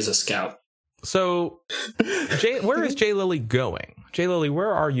 Lily as a scout. So, where is J. Lily going? J. Lily,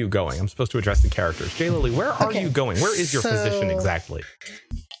 where are you going? I'm supposed to address the characters. J. Lily, where are you going? Where is your position exactly?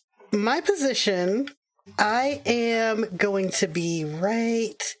 My position, I am going to be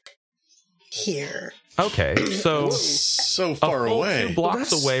right here. Okay, so far away. 2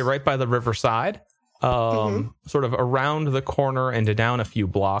 blocks away, right by the riverside. Sort of around the corner and down a few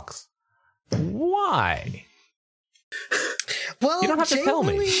blocks. Why? Well, You don't have to tell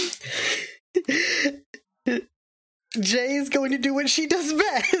me. Jay's going to do what she does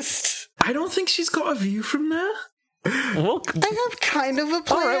best. I don't think she's got a view from there. Well, I have kind of a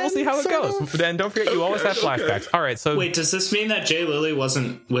plan. all right, we'll see how it goes. And don't forget, you always have flashbacks. All right, so Wait, does this mean that Jay Lily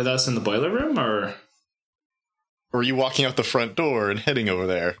wasn't with us in the boiler room, or are you walking out the front door and heading over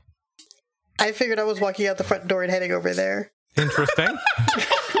there? I figured I was walking out the front door and heading over there. interesting.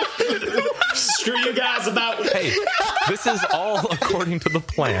 screw you guys about? Hey, this is all according to the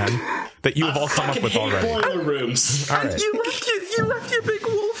plan that you have all come up with already. Boiler rooms. All right. You left your big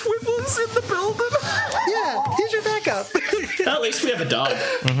wolf with us in the building. Yeah, here's your backup. At least we have a dog.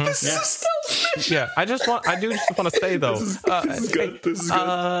 This is still Yeah, I do just want to say though, This is good.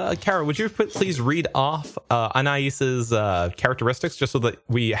 Kara, would you please read off Anais's characteristics just so that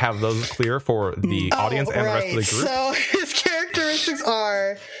we have those clear for the audience and the rest of the group? So his characteristics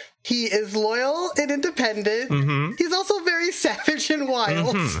are: he is loyal and independent. Mm-hmm. He's also very savage and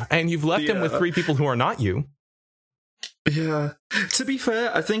wild. Mm-hmm. And you've left him with 3 people who are not you. Yeah. To be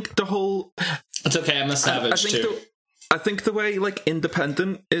fair, I think the whole It's okay, I'm a savage too. I think the way like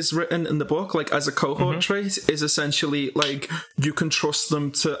independent is written in the book, like as a cohort trait, is essentially like you can trust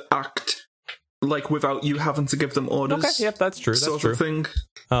them to act like without you having to give them orders. Okay, yep, that's true. That's sort true. of thing.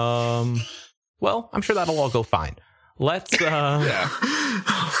 Well, I'm sure that'll all go fine. Let's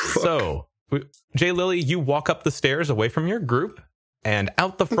So, Jay Lily, you walk up the stairs away from your group and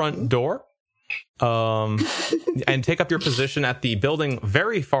out the front door. And take up your position at the building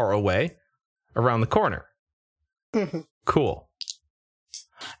very far away around the corner. Cool.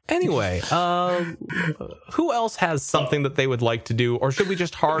 Anyway, who else has something that they would like to do, or should we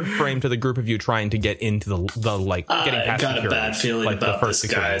just hard frame to the group of you trying to get into the like getting past I got security, a bad feeling like about the first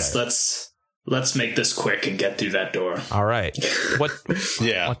this, guys. way? Let's make this quick and get through that door. All right. What?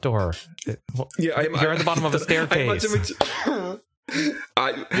 Yeah. What door? Yeah, You're at the bottom of a staircase.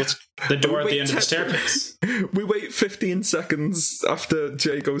 The door at the end of the staircase. We wait 15 seconds after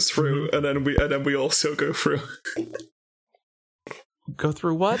Jay goes through, and then we also go through, Go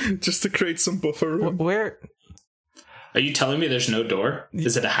through what? just to create some buffer room. Where? Are you telling me there's no door?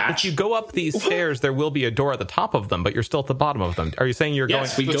 Is it a If hatch? you go up these stairs, there will be a door at the top of them, but you're still at the bottom of them. Are you saying you're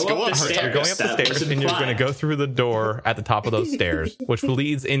Yes, going? we go up the stairs. You're going up the That was stairs, and you're implied. going to go through the door at the top of those stairs, which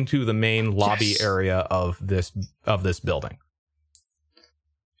leads into the main lobby area of this building.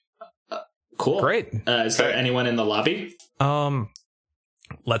 Cool. Great. Is there anyone in the lobby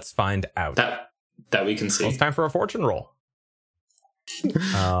Let's find out. that we can see? Well, it's time for a fortune roll.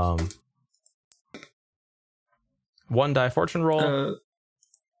 1 die fortune roll.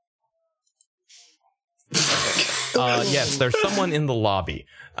 Yes, there's someone in the lobby.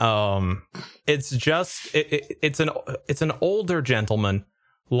 It's just it's an older gentleman,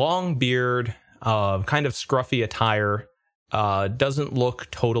 long beard, kind of scruffy attire. Doesn't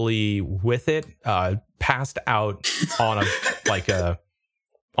look totally with it. Passed out on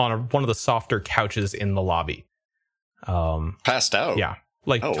one of the softer couches in the lobby. Passed out. Yeah,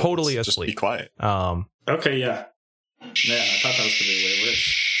 like totally just asleep. be quiet. Okay, yeah. Man, I thought that was going to be way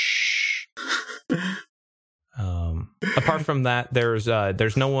worse. Apart from that, there's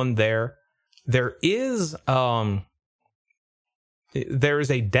no one there. There is a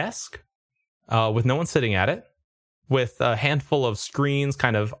desk with no one sitting at it, with a handful of screens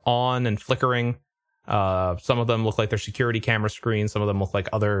kind of on and flickering. Some of them look like they're security camera screens. Some of them look like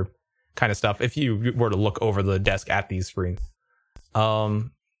other kind of stuff. If you were to look over the desk at these screens.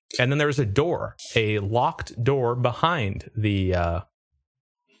 And then there's a door, a locked door behind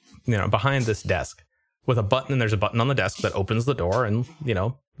behind this desk with a button. And there's a button on the desk that opens the door and,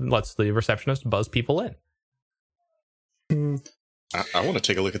 lets the receptionist buzz people in. I want to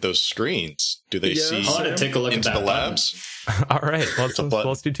take a look at those screens. Do they see I want to take a look at into that the labs? All right,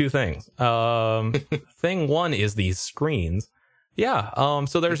 let's do 2 things. Thing 1 is these screens. Yeah,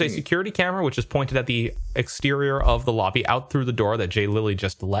 so there's a security camera which is pointed at the exterior of the lobby out through the door that Jay Lily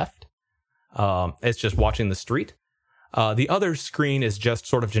just left. It's just watching the street. The other screen is just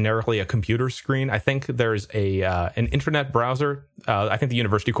sort of generically a computer screen. I think there's an internet browser. I think the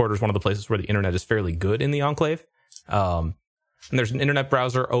university quarter is one of the places where the internet is fairly good in the Enclave. And there's an internet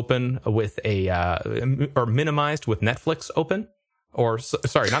browser open with or minimized with Netflix open,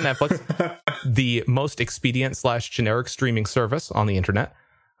 sorry, not Netflix, the most expedient / generic streaming service on the internet.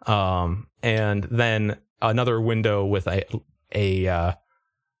 And then another window with a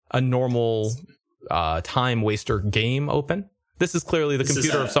normal time waster game open. This is clearly the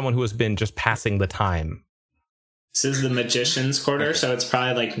computer of someone who has been just passing the time. This is the magician's corner, so it's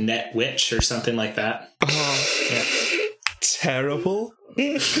probably like Net Witch or something like that. Yeah. Terrible.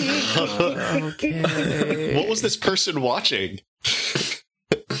 Okay. What was this person watching?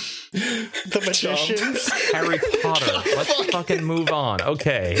 The magicians. Harry Potter. Let's fucking move on.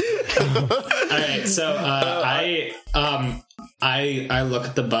 Okay. All right, so I look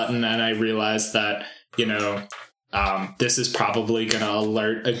at the button and I realize that, this is probably going to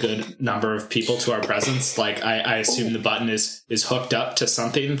alert a good number of people to our presence. Like, I assume the button is hooked up to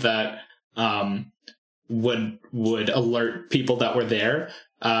something that would alert people that were there.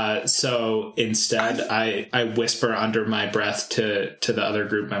 So instead, I whisper under my breath to the other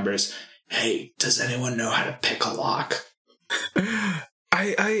group members, "Hey, does anyone know how to pick a lock?"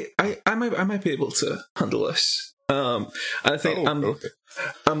 I might be able to handle this. I think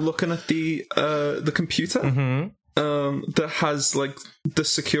I'm looking at the computer. Mm-hmm. That has like the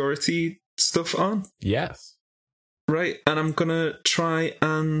security stuff on. Yes. Right, and I'm gonna try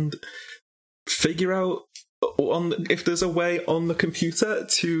and figure out if there's a way on the computer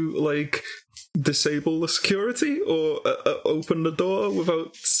to like disable the security or open the door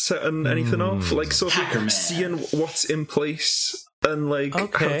without setting anything off, like sort of seeing what's in place and like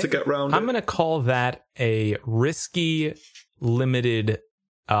how to get around I'm gonna call that a risky limited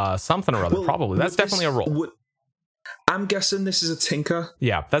something or other. Well, probably that's definitely a roll. I'm guessing this is a tinker.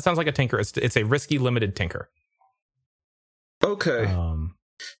 Yeah, that sounds like a tinker. It's a risky limited tinker. Okay.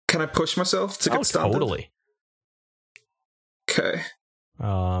 Can I push myself to get standard? Totally. Okay.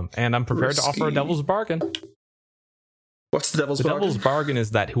 And I'm prepared to offer a devil's bargain. What's the devil's bargain? The devil's bargain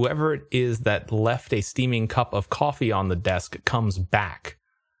is that whoever it is that left a steaming cup of coffee on the desk comes back.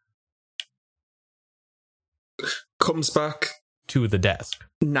 Comes back to the desk.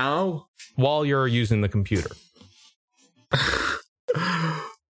 Now? While you're using the computer.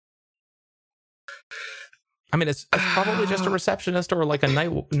 I mean, it's probably just a receptionist or like a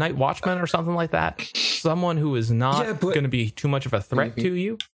night watchman or something like that. Someone who is not going to be too much of a threat to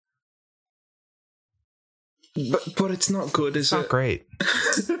you. But it's not good, is it? It's not great.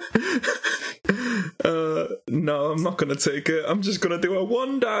 No, I'm not going to take it. I'm just going to do a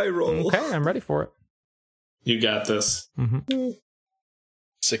 1-die roll. Okay, I'm ready for it. You got this. Mm-hmm.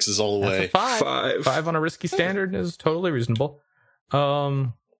 6 is all the way. That's a 5 on a risky standard is totally reasonable.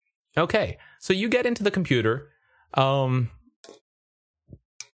 Okay, so you get into the computer, and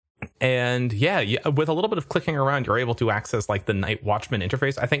with a little bit of clicking around, you're able to access like the Night Watchman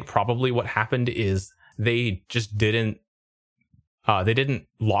interface. I think probably what happened is they just didn't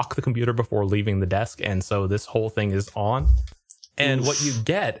lock the computer before leaving the desk, and so this whole thing is on. And what you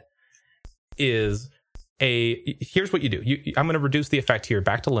get is here's what you do. I'm going to reduce the effect here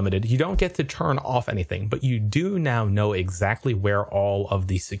back to limited. You don't get to turn off anything, but you do now know exactly where all of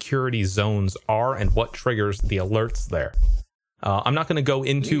the security zones are and what triggers the alerts there. I'm not going to go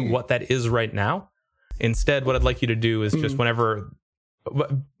into what that is right now. Instead, what I'd like you to do is just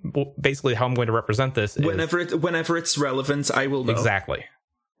basically how I'm going to represent this is whenever it's relevant, I will know. Exactly.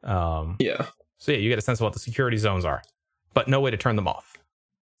 Yeah. So you get a sense of what the security zones are, but no way to turn them off.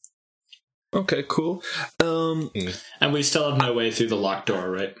 Okay, cool. And we still have no way through the locked door,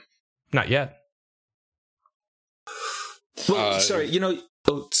 right? Not yet. Well, sorry.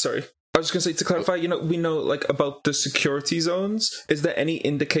 Sorry. I was going to say, to clarify, we know like about the security zones. Is there any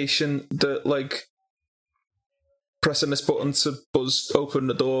indication that like pressing this button to open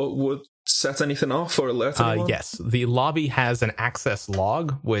the door would set anything off or alert anyone? Yes, the lobby has an access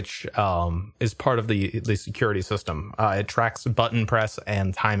log, which is part of the security system. It tracks button press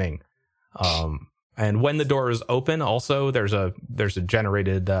and timing. And when the door is open, also there's a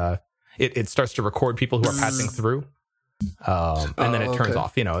generated it starts to record people who are passing through, and then it turns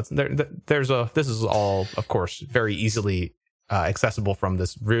off. This is all, of course, very easily accessible from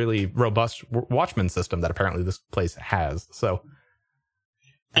this really robust watchman system that apparently this place has. So.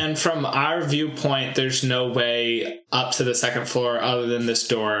 And from our viewpoint, there's no way up to the second floor other than this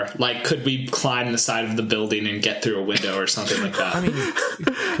door. Like, could we climb the side of the building and get through a window or something like that? I mean,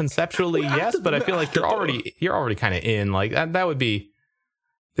 conceptually, yes, but I feel like you're already kind of in. Like that would be.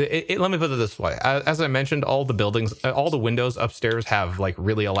 Let me put it this way: as I mentioned, all the windows upstairs have like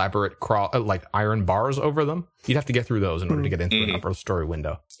really elaborate like iron bars over them. You'd have to get through those in order to get into an upper story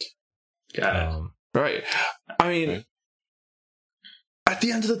window. Got it. Right. I mean. At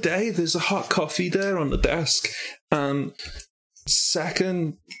the end of the day, there's a hot coffee there on the desk, and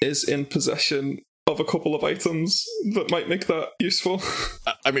Second is in possession of a couple of items that might make that useful.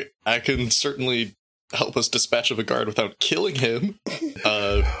 I mean, I can certainly help us dispatch of a guard without killing him.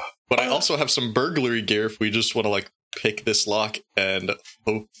 But I also have some burglary gear if we just want to, like, pick this lock and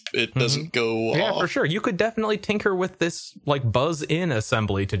hope it doesn't go off. Yeah, for sure. You could definitely tinker with this, like, buzz-in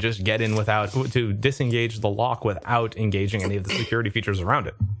assembly to just get in to disengage the lock without engaging any of the security features around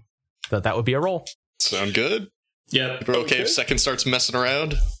it. That would be a roll. Sound good? Yeah. We're okay if second starts messing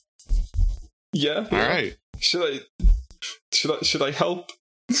around? Yeah. All right. Should I help?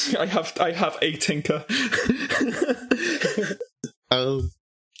 I have a tinker.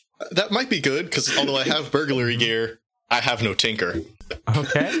 That might be good, because although I have burglary gear, I have no tinker.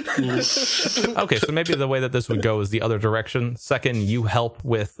 Okay. Okay, so maybe the way that this would go is the other direction. Second, you help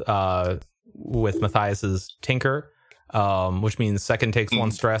with Matthias's tinker, which means second takes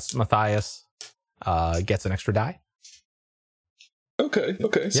one stress. Matthias gets an extra die. Okay,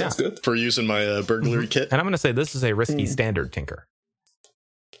 sounds good. For using my burglary kit. And I'm going to say this is a risky standard tinker.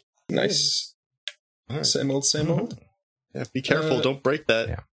 Nice. Right. Same old. Yeah, be careful, don't break that.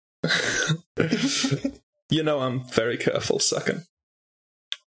 Yeah. You know I'm very careful, second.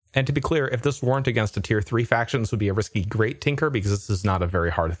 And to be clear, if this weren't against a tier 3 faction, this would be a risky great tinker, because this is not a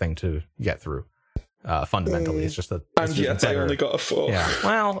very hard thing to get through. Fundamentally, it's just that. And yet I only got a 4. Yeah.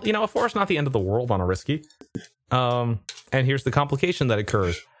 Well, a 4 is not the end of the world on a risky. And here's the complication that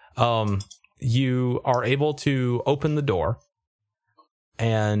occurs. You are able to open the door,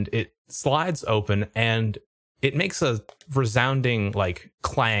 and it slides open, and it makes a resounding, like,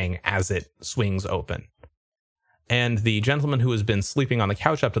 clang as it swings open. And the gentleman who has been sleeping on the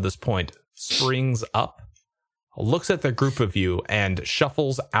couch up to this point springs up, looks at the group of you, and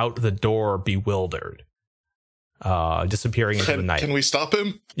shuffles out the door bewildered, disappearing into the night. Can we stop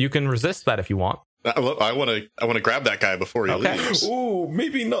him? You can resist that if you want. I want to grab that guy before he leaves. Ooh,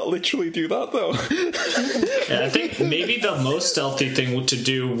 maybe not literally do that, though. Yeah, I think maybe the most stealthy thing to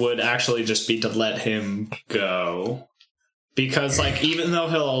do would actually just be to let him go. Because, like, even though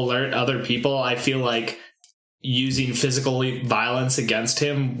he'll alert other people, I feel like using physical violence against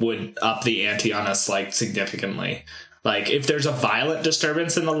him would up the ante on us, like, significantly. Like, if there's a violent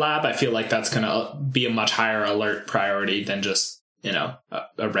disturbance in the lab, I feel like that's going to be a much higher alert priority than just,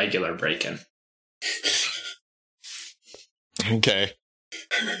 a regular break-in. Okay.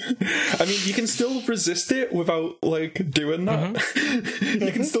 I mean, you can still resist it without, like, doing that. Mm-hmm.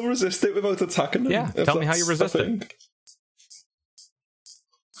 You can still resist it without attacking them. Yeah, tell me how you resist it.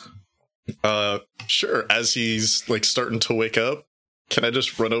 Sure. As he's, like, starting to wake up, can I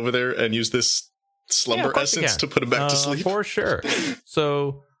just run over there and use this slumber essence to put him back to sleep? For sure.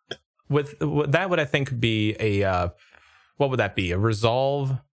 So, with that would, I think, be a what would that be? A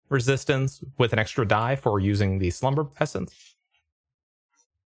resolve resistance with an extra die for using the slumber essence?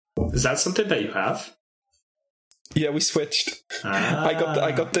 Is that something that you have? Yeah, we switched. I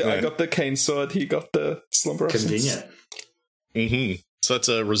got the cane sword. He got the slumber essence. Convenient. So that's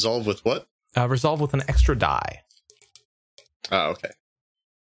a resolve with what? Resolve with an extra die. Oh, okay.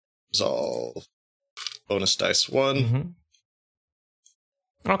 Resolve. Bonus dice 1. Mm-hmm.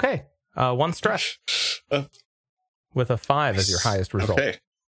 Okay. 1 stress. With a 5 as your highest result. Okay.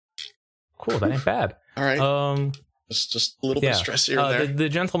 Cool, that ain't bad. All right. Just a little bit of stress here and there. The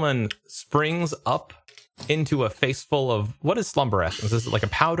gentleman springs up into a face full of... What is slumber essence? Is it like a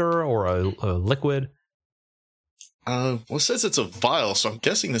powder or a liquid? Well, it says it's a vial, so I'm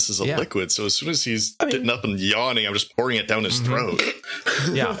guessing this is a liquid. So as soon as he's getting up and yawning, I'm just pouring it down his throat.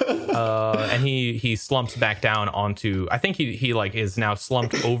 Yeah. And he slumps back down onto... I think he like is now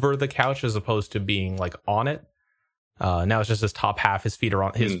slumped over the couch as opposed to being like on it. Now it's just his top half. His feet are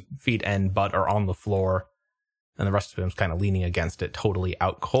on his feet and butt are on the floor, and the rest of him's kind of leaning against it, totally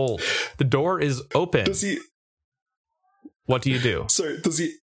out cold. The door is open. Does he? What do you do? Sorry, does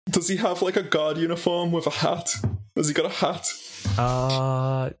he have like a guard uniform with a hat? Has he got a hat?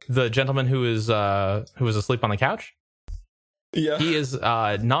 The gentleman who is asleep on the couch? Yeah. He is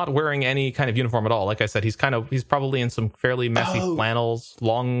not wearing any kind of uniform at all. Like I said, he's probably in some fairly messy flannels,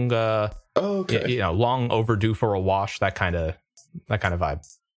 long long overdue for a wash, that kind of vibe.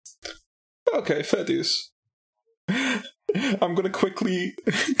 Okay, fair dues. I'm gonna quickly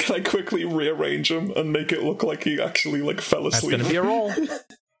rearrange him and make it look like he actually like fell asleep. That's gonna be a roll.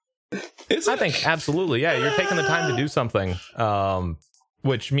 I think absolutely, yeah. You're taking the time to do something,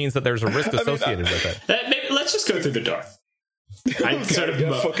 which means that there's a risk associated with it. Maybe let's just go through the door. I sort of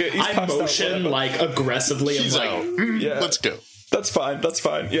I motion like aggressively. I'm like, let's go. That's fine.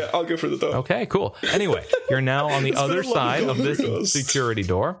 Yeah, I'll go through the door. Okay, cool. Anyway, you're now on the other side of this security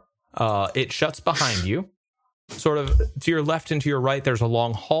door. It shuts behind you. Sort of to your left and to your right, there's a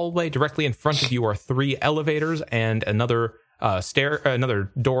long hallway. Directly in front of you are 3 elevators and another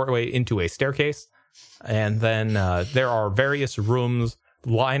another doorway into a staircase. And then there are various rooms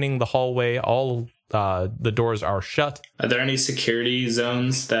lining the hallway. All the doors are shut. Are there any security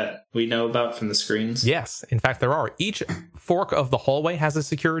zones that we know about from the screens? Yes, in fact, there are. Each fork of the hallway has a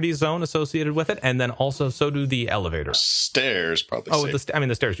security zone associated with it, and then also so do the elevators. Stairs, probably. Oh, the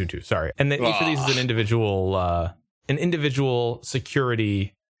stairs do too. Sorry, and then each of these is an individual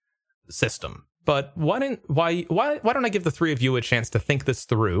security system. But why don't I give the 3 of you a chance to think this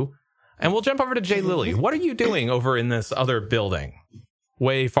through, and we'll jump over to Jay Lilly. What are you doing over in this other building,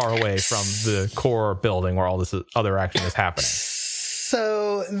 way far away from the core building where all this other action is happening?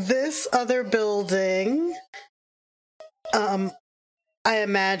 So this other building, I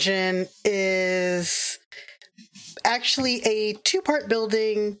imagine, is actually a 2-part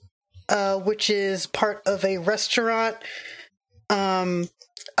building, which is part of a restaurant.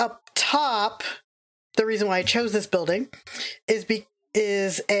 Up top, the reason why I chose this building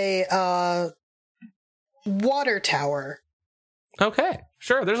is a water tower. Okay,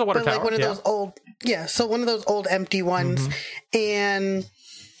 sure. There's a water tower. Like one of those old, so one of those old empty ones. And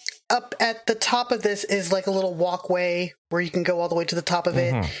up at the top of this is like a little walkway where you can go all the way to the top of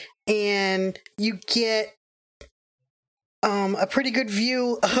it. And you get a pretty good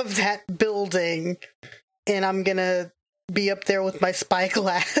view of that building. And I'm going to be up there with my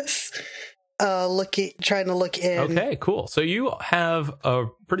spyglass, trying to look in. Okay, cool. So you have a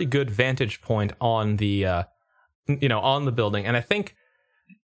pretty good vantage point on the on the building, and I think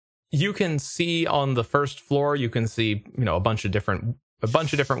you can see on the first floor, you can see, a bunch of different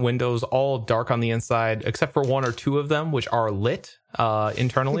windows, all dark on the inside, except for 1 or 2 of them, which are lit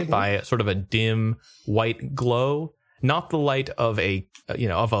internally by sort of a dim white glow. Not the light of a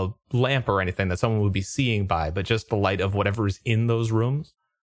lamp or anything that someone would be seeing by, but just the light of whatever is in those rooms.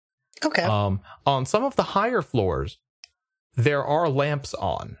 Okay. On some of the higher floors, there are lamps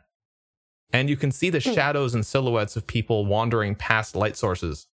on, and you can see the shadows and silhouettes of people wandering past light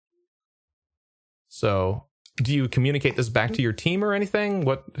sources. So, do you communicate this back to your team or anything?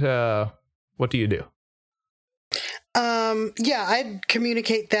 What do you do? Yeah, I'd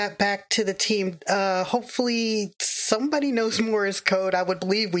communicate that back to the team. Hopefully somebody knows Morse code. I would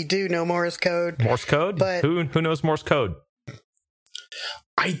believe we do know Morse code. Morse code? But who knows Morse code?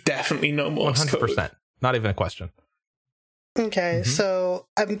 I definitely know Morse 100%. code. Not even a question. Okay, so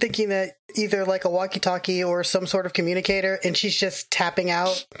I'm thinking that either like a walkie-talkie or some sort of communicator, and she's just tapping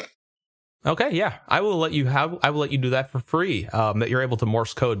out. Okay, yeah. I will let you do that for free. That you're able to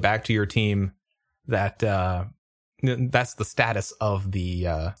Morse code back to your team that that's the status of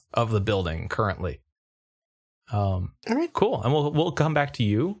the building currently. All right, cool. And we'll come back to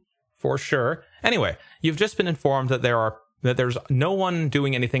you for sure. Anyway, you've just been informed that there's no one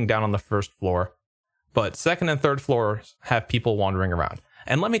doing anything down on the first floor, but second and third floors have people wandering around.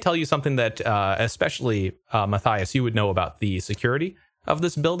 And let me tell you something that especially Matthias, you would know about the security of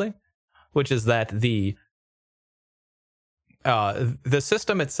this building, which is that the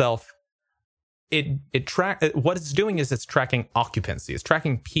system itself, what it's doing is it's tracking occupancy. It's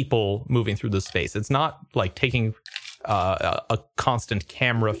tracking people moving through the space. It's not like taking a constant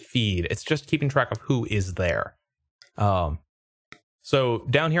camera feed. It's just keeping track of who is there. So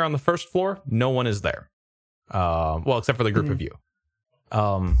down here on the first floor, no one is there. Well, except for the group of you.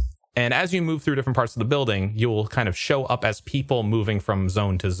 And as you move through different parts of the building, you'll kind of show up as people moving from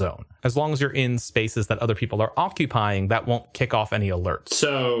zone to zone. As long as you're in spaces that other people are occupying, that won't kick off any alerts.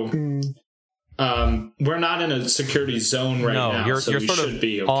 So, we're not in a security zone right now. You're so sort of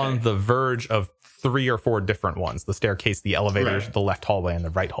be okay. on the verge of 3 or 4 different ones: the staircase, the elevators, the left hallway, and the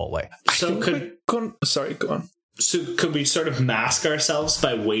right hallway. So go on. So could we sort of mask ourselves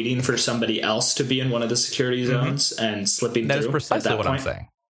by waiting for somebody else to be in one of the security zones and slipping through? That is precisely what I'm saying.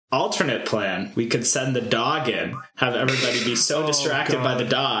 Alternate plan, we could send the dog in, have everybody be so distracted by the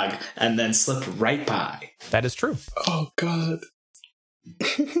dog, and then slip right by. That is true. Oh, God.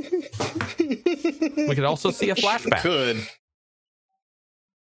 We could also see a flashback. Could.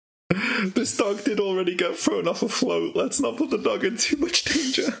 This dog did already get thrown off a float. Let's not put the dog in too much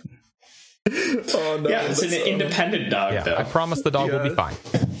danger. Oh, no. Yeah, it's an independent dog, though. I promise the dog will be fine.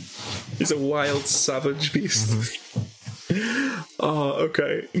 He's a wild, savage beast. Oh,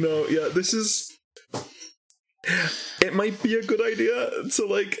 okay. No, yeah, this is... It might be a good idea to,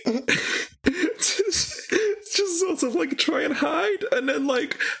 like... just sort of, like, try and hide, and then,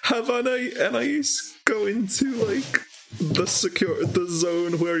 like, have Anais go into, like, the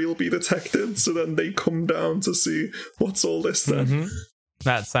zone where you'll be detected, so then they come down to see what's all this then.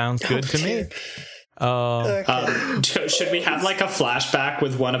 That sounds good to me. Should we have like a flashback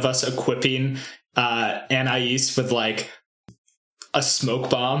with one of us equipping Anais with like a smoke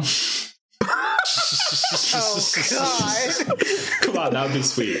bomb? Oh God! Come on, that would be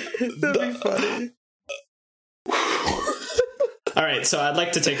sweet. That'd be funny. All right, so I'd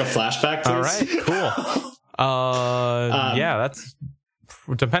like to take a flashback, please. All right, cool. Yeah, that's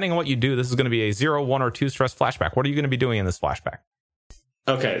depending on what you do. This is going to be a 0, 1, or 2 stress flashback. What are you going to be doing in this flashback?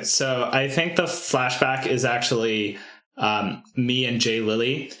 Okay, so I think the flashback is actually me and Jay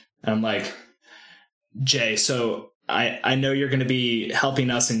Lilly. I'm like, Jay, so I know you're going to be helping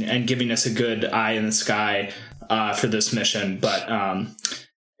us and giving us a good eye in the sky for this mission, but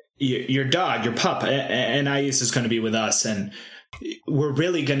your dog, your pup, Anais is going to be with us, and we're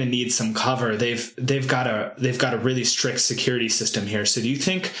really going to need some cover. They've got a really strict security system here. So do you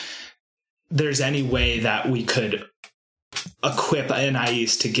think there's any way that we could equip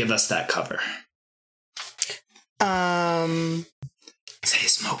Anais to give us that cover? Say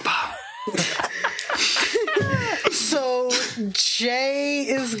smoke bomb. So Jay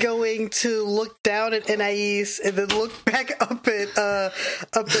is going to look down at Anais and then look back up at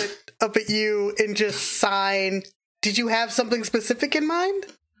you and just sign. Did you have something specific in mind?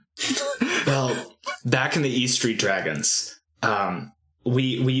 Well, back in the East Street Dragons,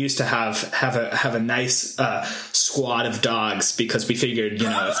 we used to have a nice squad of dogs because we figured,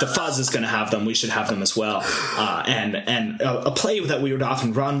 if the Fuzz is going to have them, we should have them as well. And a play that we would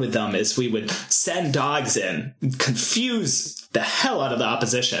often run with them is we would send dogs in, confuse the hell out of the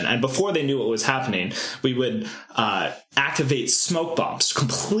opposition, and before they knew what was happening, we would activate smoke bombs,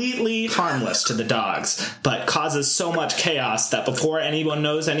 completely harmless to the dogs, but causes so much chaos that before anyone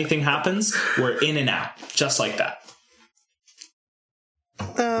knows anything happens, we're in and out, just like that.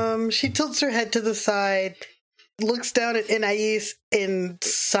 She tilts her head to the side, looks down at Anais, and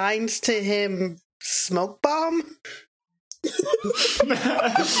signs to him smoke bomb. And then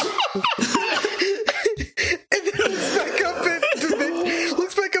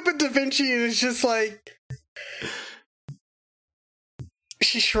looks back up at Da Vinci and is just like,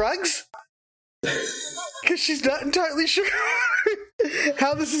 she shrugs because she's not entirely sure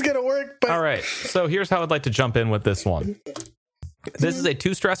how this is gonna work. But all right, so here's how I'd like to jump in with this one. This is a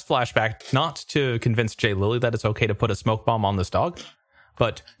 2 stress flashback, not to convince Jay Lilly that it's okay to put a smoke bomb on this dog,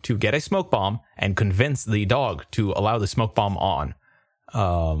 but to get a smoke bomb and convince the dog to allow the smoke bomb on.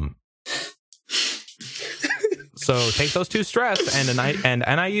 So take those 2 stress, and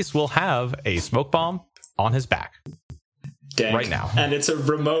Anais will have a smoke bomb on his back. Dang. Right now. And it's a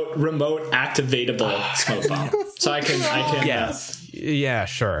remote activatable smoke bomb. So I can yeah,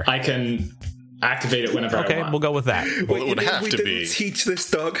 sure. I can activate it whenever I want. Okay, we'll go with that. Well, it would have we to didn't be. teach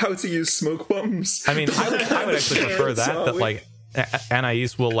this dog how to use smoke bombs. I mean, I would actually prefer that like Anais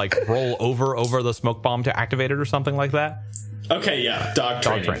will like roll over the smoke bomb to activate it or something like that. Okay, yeah, dog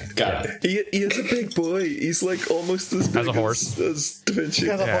training. Got it. He is a big boy. He's like almost as big as a horse as Da Vinci.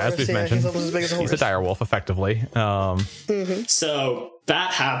 As we've mentioned, he's almost as big as a horse. He's a direwolf, effectively. So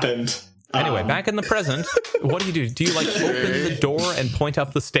that happened. Anyway, back in the present, what do? Do you like open the door and point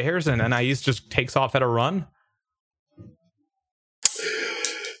up the stairs, and Anais just takes off at a run?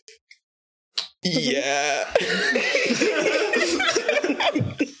 Yeah.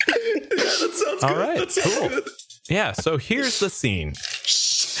 That sounds All good. right, That sounds cool. good. Yeah, so here's the scene.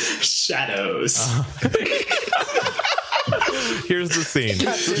 Shadows. Here's the scene.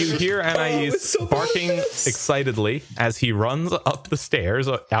 You hear Anais so barking excitedly as he runs up the stairs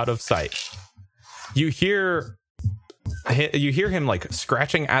out of sight. You hear him like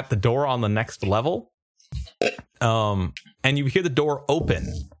scratching at the door on the next level. And you hear the door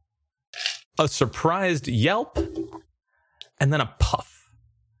open. A surprised yelp, and then a puff.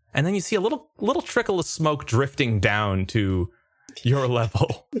 And then you see a little trickle of smoke drifting down to your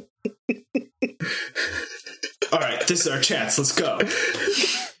level. All right, this is our chance. Let's go.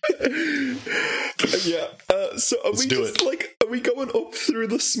 Yeah. So are we just like, are we going up through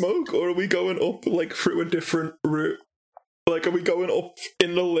the smoke, or are we going up like through a different route? Like, are we going up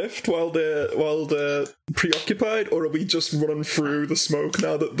in the lift while they're preoccupied, or are we just running through the smoke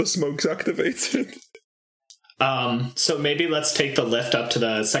now that the smoke's activated? So maybe let's take the lift up to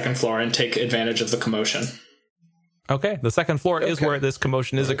the second floor and take advantage of the commotion. Okay, the second floor is where this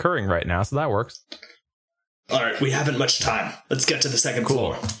commotion is occurring right now, so that works. All right, we haven't much time. Let's get to the second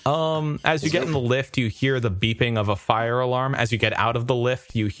floor. As you get in the lift, you hear the beeping of a fire alarm. As you get out of the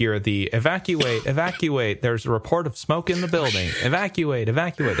lift, you hear the evacuate, evacuate. There's a report of smoke in the building. Evacuate,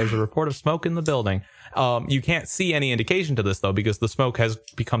 evacuate. There's a report of smoke in the building. You can't see any indication to this, though, because the smoke has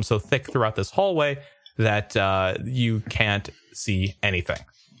become so thick throughout this hallway that you can't see anything.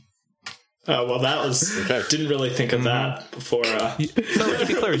 Oh, well, that was... Okay. Didn't really think of that before. So to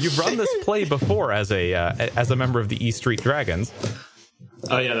be clear, you've run this play before as a member of the E Street Dragons.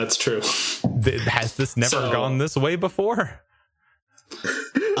 Oh, yeah, that's true. Has this never gone this way before?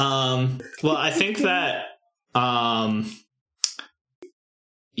 Well, I think that...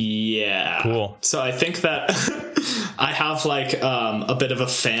 yeah. Cool. So I think that I have like a bit of a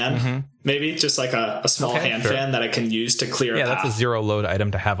fan, maybe just like a small hand fan that I can use to clear a path. That's a 0 load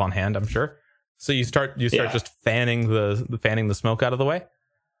item to have on hand, I'm sure. So you start just fanning the smoke out of the way.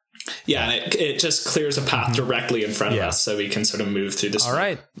 Yeah, and it just clears a path directly in front of us, so we can sort of move through the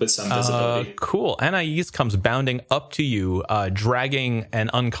smoke with some visibility. Cool. Anais comes bounding up to you, dragging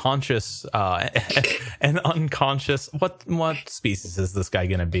an unconscious. What species is this guy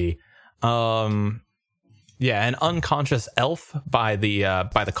gonna be? An unconscious elf by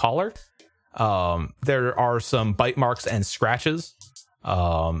the collar. There are some bite marks and scratches,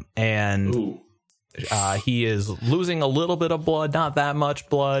 and. He is losing a little bit of blood, not that much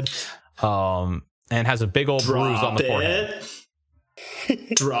blood, and has a big old bruise on the forehead.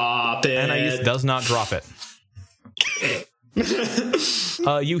 Drop it. Anais does not drop it.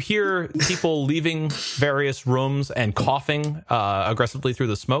 You hear people leaving various rooms and coughing aggressively through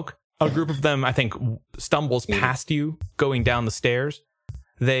the smoke. A group of them, I think, stumbles past you going down the stairs.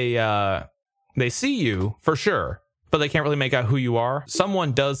 They see you for sure, but they can't really make out who you are.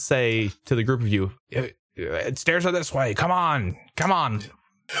 Someone does say to the group of you, stairs are this way. Come on.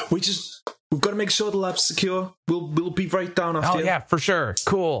 We've got to make sure the lab's secure. We'll be right down after you. Oh, yeah, for sure.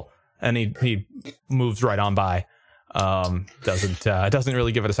 Cool. And he moves right on by. Doesn't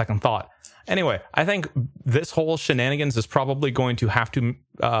really give it a second thought. Anyway, I think this whole shenanigans is probably going to have to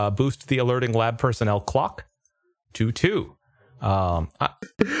boost the alerting lab personnel clock to 2.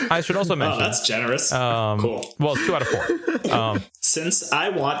 I should also mention... Oh, that's generous. Cool. Well, it's 2 out of 4. Since I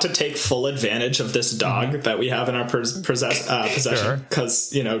want to take full advantage of this dog that we have in our possession, because,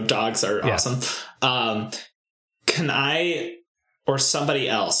 dogs are awesome, can I or somebody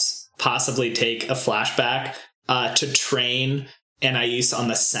else possibly take a flashback to train Anais on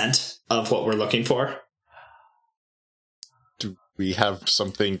the scent of what we're looking for? Do we have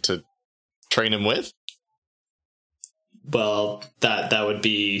something to train him with? Well, that would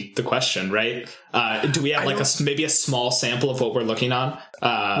be the question, right? Do we have maybe a small sample of what we're looking on?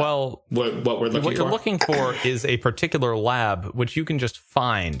 What we're looking for? What you're looking for is a particular lab, which you can just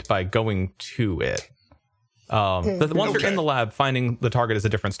find by going to it. Once you're in the lab, finding the target is a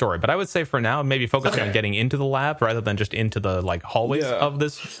different story. But I would say for now, maybe focusing on getting into the lab rather than just into the hallways of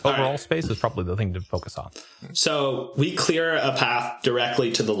this overall space is probably the thing to focus on. So we clear a path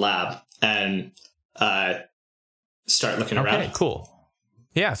directly to the lab and start looking around. Okay, cool.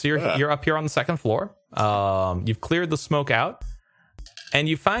 Yeah, so you're up here on the second floor. You've cleared the smoke out, and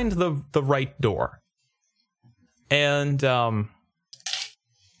you find the right door. And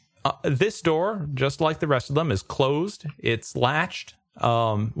this door, just like the rest of them, is closed. It's latched.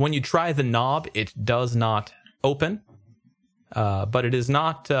 When you try the knob, it does not open. But it is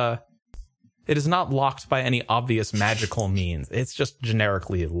not locked by any obvious magical means. It's just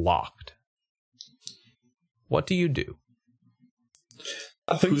generically locked. What do you do?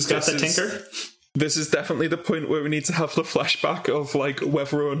 I think who's got the tinker? This is definitely the point where we need to have the flashback of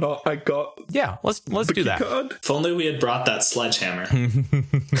whether or not I got. Yeah, let's do that. Card. If only we had brought that sledgehammer.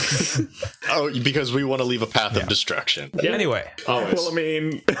 Because we want to leave a path of destruction. Yeah. Anyway, always. Well, I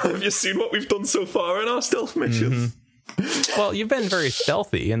mean, have you seen what we've done so far in our stealth missions? Well, you've been very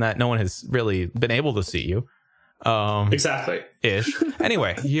stealthy in that no one has really been able to see you. Exactly. Ish.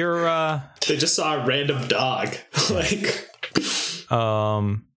 Anyway, you're they just saw a random dog.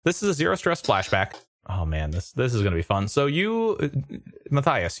 This is a 0 stress flashback. Oh man, this is gonna be fun. So you,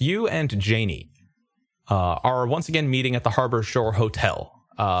 Matthias, you and Janie are once again meeting at the Harbor Shore Hotel.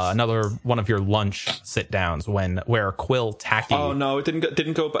 Another one of your lunch sit downs where Quill Tacky. Oh no, it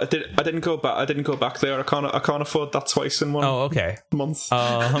didn't go back. I didn't go back there. I can't afford that twice in one. Oh, okay. Month.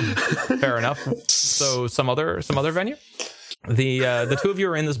 Fair enough. So some other venue. The two of you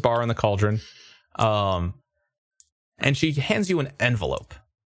are in this bar in the Cauldron, and she hands you an envelope,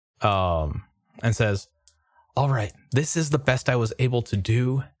 and says, "All right, this is the best I was able to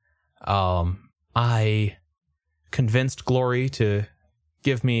do. I convinced Glory to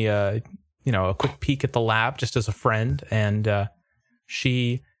give me a quick peek at the lab just as a friend, and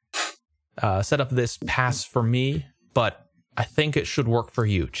she set up this pass for me, but I think it should work for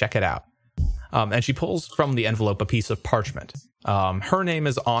you. Check it out." And she pulls from the envelope a piece of parchment. Her name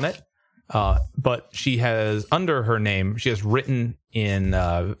is on it, but she has, under her name, she has written in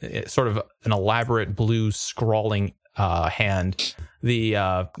sort of an elaborate blue scrawling hand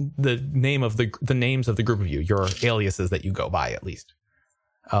the names of the group of you, your aliases that you go by at least.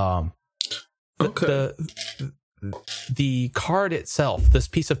 Okay. The card itself, this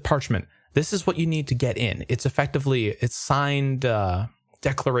piece of parchment, this is what you need to get in. It's signed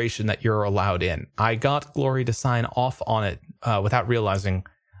declaration that you're allowed in. I got Glory to sign off on it without realizing,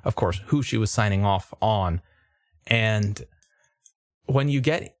 of course, who she was signing off on. And when you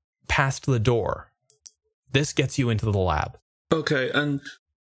get past the door, this gets you into the lab. Okay, and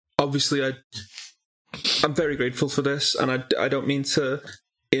obviously I'm very grateful for this, and I don't mean to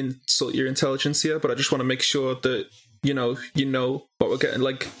insult your intelligence here, but I just want to make sure that you know what we're getting.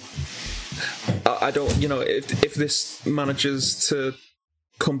 Like, I don't, if this manages to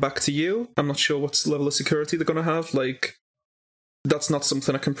come back to you, I'm not sure what level of security they're going to have. Like, that's not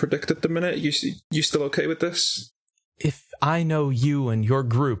something I can predict at the minute. You still okay with this? If I know you and your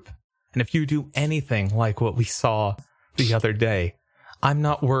group, and if you do anything like what we saw the other day, I'm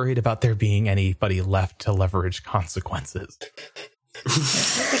not worried about there being anybody left to leverage consequences.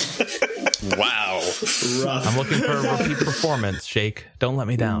 Wow. Rough. I'm looking for a repeat performance, Shake. Don't let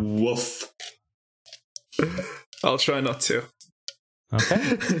me down. Woof. I'll try not to.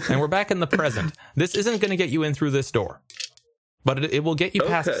 Okay. And we're back in the present. This isn't going to get you in through this door, but it will get you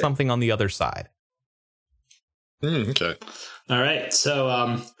past something on the other side. Okay. All right.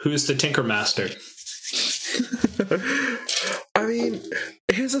 So, who's the Tinker Master? I mean,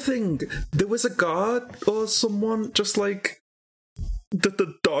 here's the thing. There was a guard or someone just like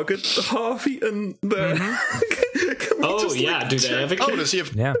the dog at half eaten there. Oh yeah, do they have a kid? Oh, does he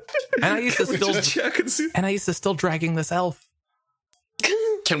have? Yeah. And I used to still just check and see? and I used to still dragging this elf.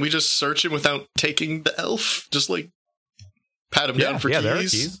 Can we just search him without taking the elf? Just like pat him down for yeah, keys. there are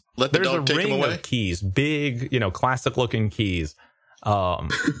keys. Let the There's dog a take him ring away. of keys, big, classic looking keys,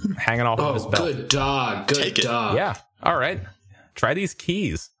 hanging off of his Oh, belt. good dog. Good Take it. dog. Yeah. All right. Try these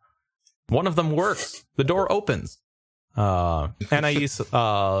keys. One of them works. The door opens. Anais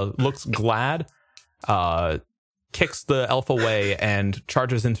looks glad, kicks the elf away, and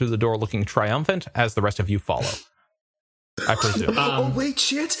charges in through the door looking triumphant as the rest of you follow. I presume. Oh wait,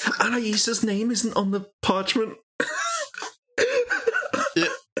 shit! Anaisa's name isn't on the parchment.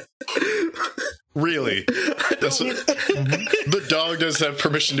 Really? The dog does have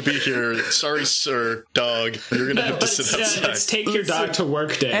permission to be here. Sorry, sir, dog. You're gonna have to sit outside. It's take your dog to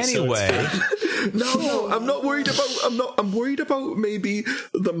work day. Anyway, No, I'm not worried about. I'm worried about maybe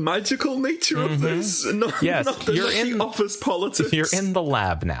the magical nature of this. Yes, not the you're lucky in- office politics. you're in the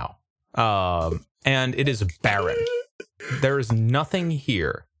lab now, and it is barren. There is nothing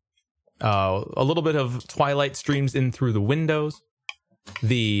here. A little bit of twilight streams in through the windows.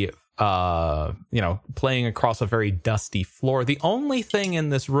 The playing across a very dusty floor. The only thing in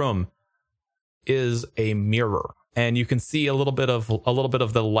this room is a mirror, and you can see a little bit of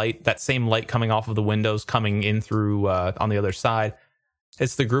the light, that same light coming off of the windows, coming in through on the other side.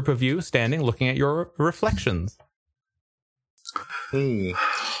 It's the group of you standing, looking at your reflections.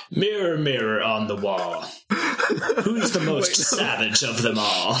 Mirror, mirror on the wall. Who's the most savage of them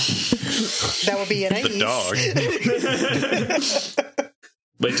all? That would be an The dog.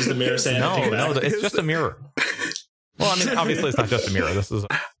 Wait, does the mirror say anything No, back? it's just a mirror. Well, I mean, obviously it's not just a mirror. This is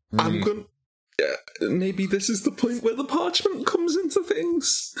I'm going. Maybe this is the point where the parchment comes into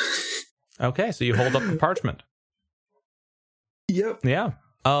things. okay. So you hold up the parchment. Yep. Yeah.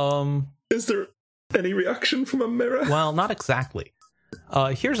 Is there any reaction from a mirror? Well, not exactly.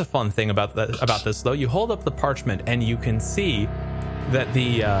 Here's a fun thing about this, though. You hold up the parchment, and you can see that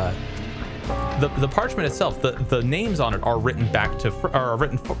the parchment itself, the names on it are written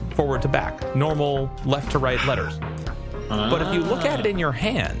forward to back, normal left to right letters. But if you look at it in your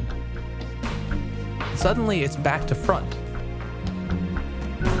hand, suddenly it's back to front,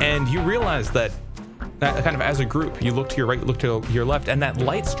 and you realize that kind of as a group, you look to your right, look to your left, and that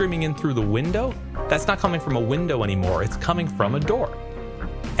light streaming in through the window, that's not coming from a window anymore. It's coming from a door.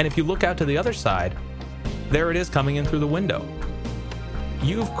 And if you look out to the other side, there it is coming in through the window.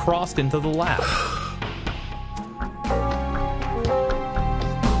 You've crossed into the lab.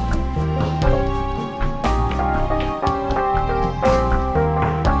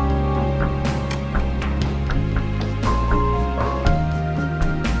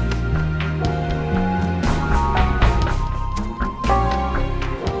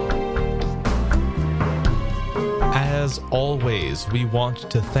 As always, we want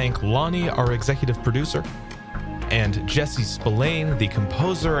to thank Lonnie, our executive producer, and Jesse Spillane, the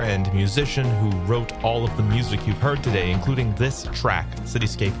composer and musician who wrote all of the music you've heard today, including this track,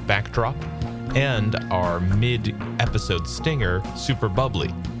 Cityscape Backdrop, and our mid-episode stinger, Super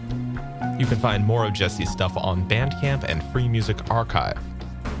Bubbly. You can find more of Jesse's stuff on Bandcamp and Free Music Archive.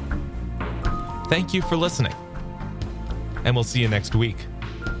 Thank you for listening, and we'll see you next week.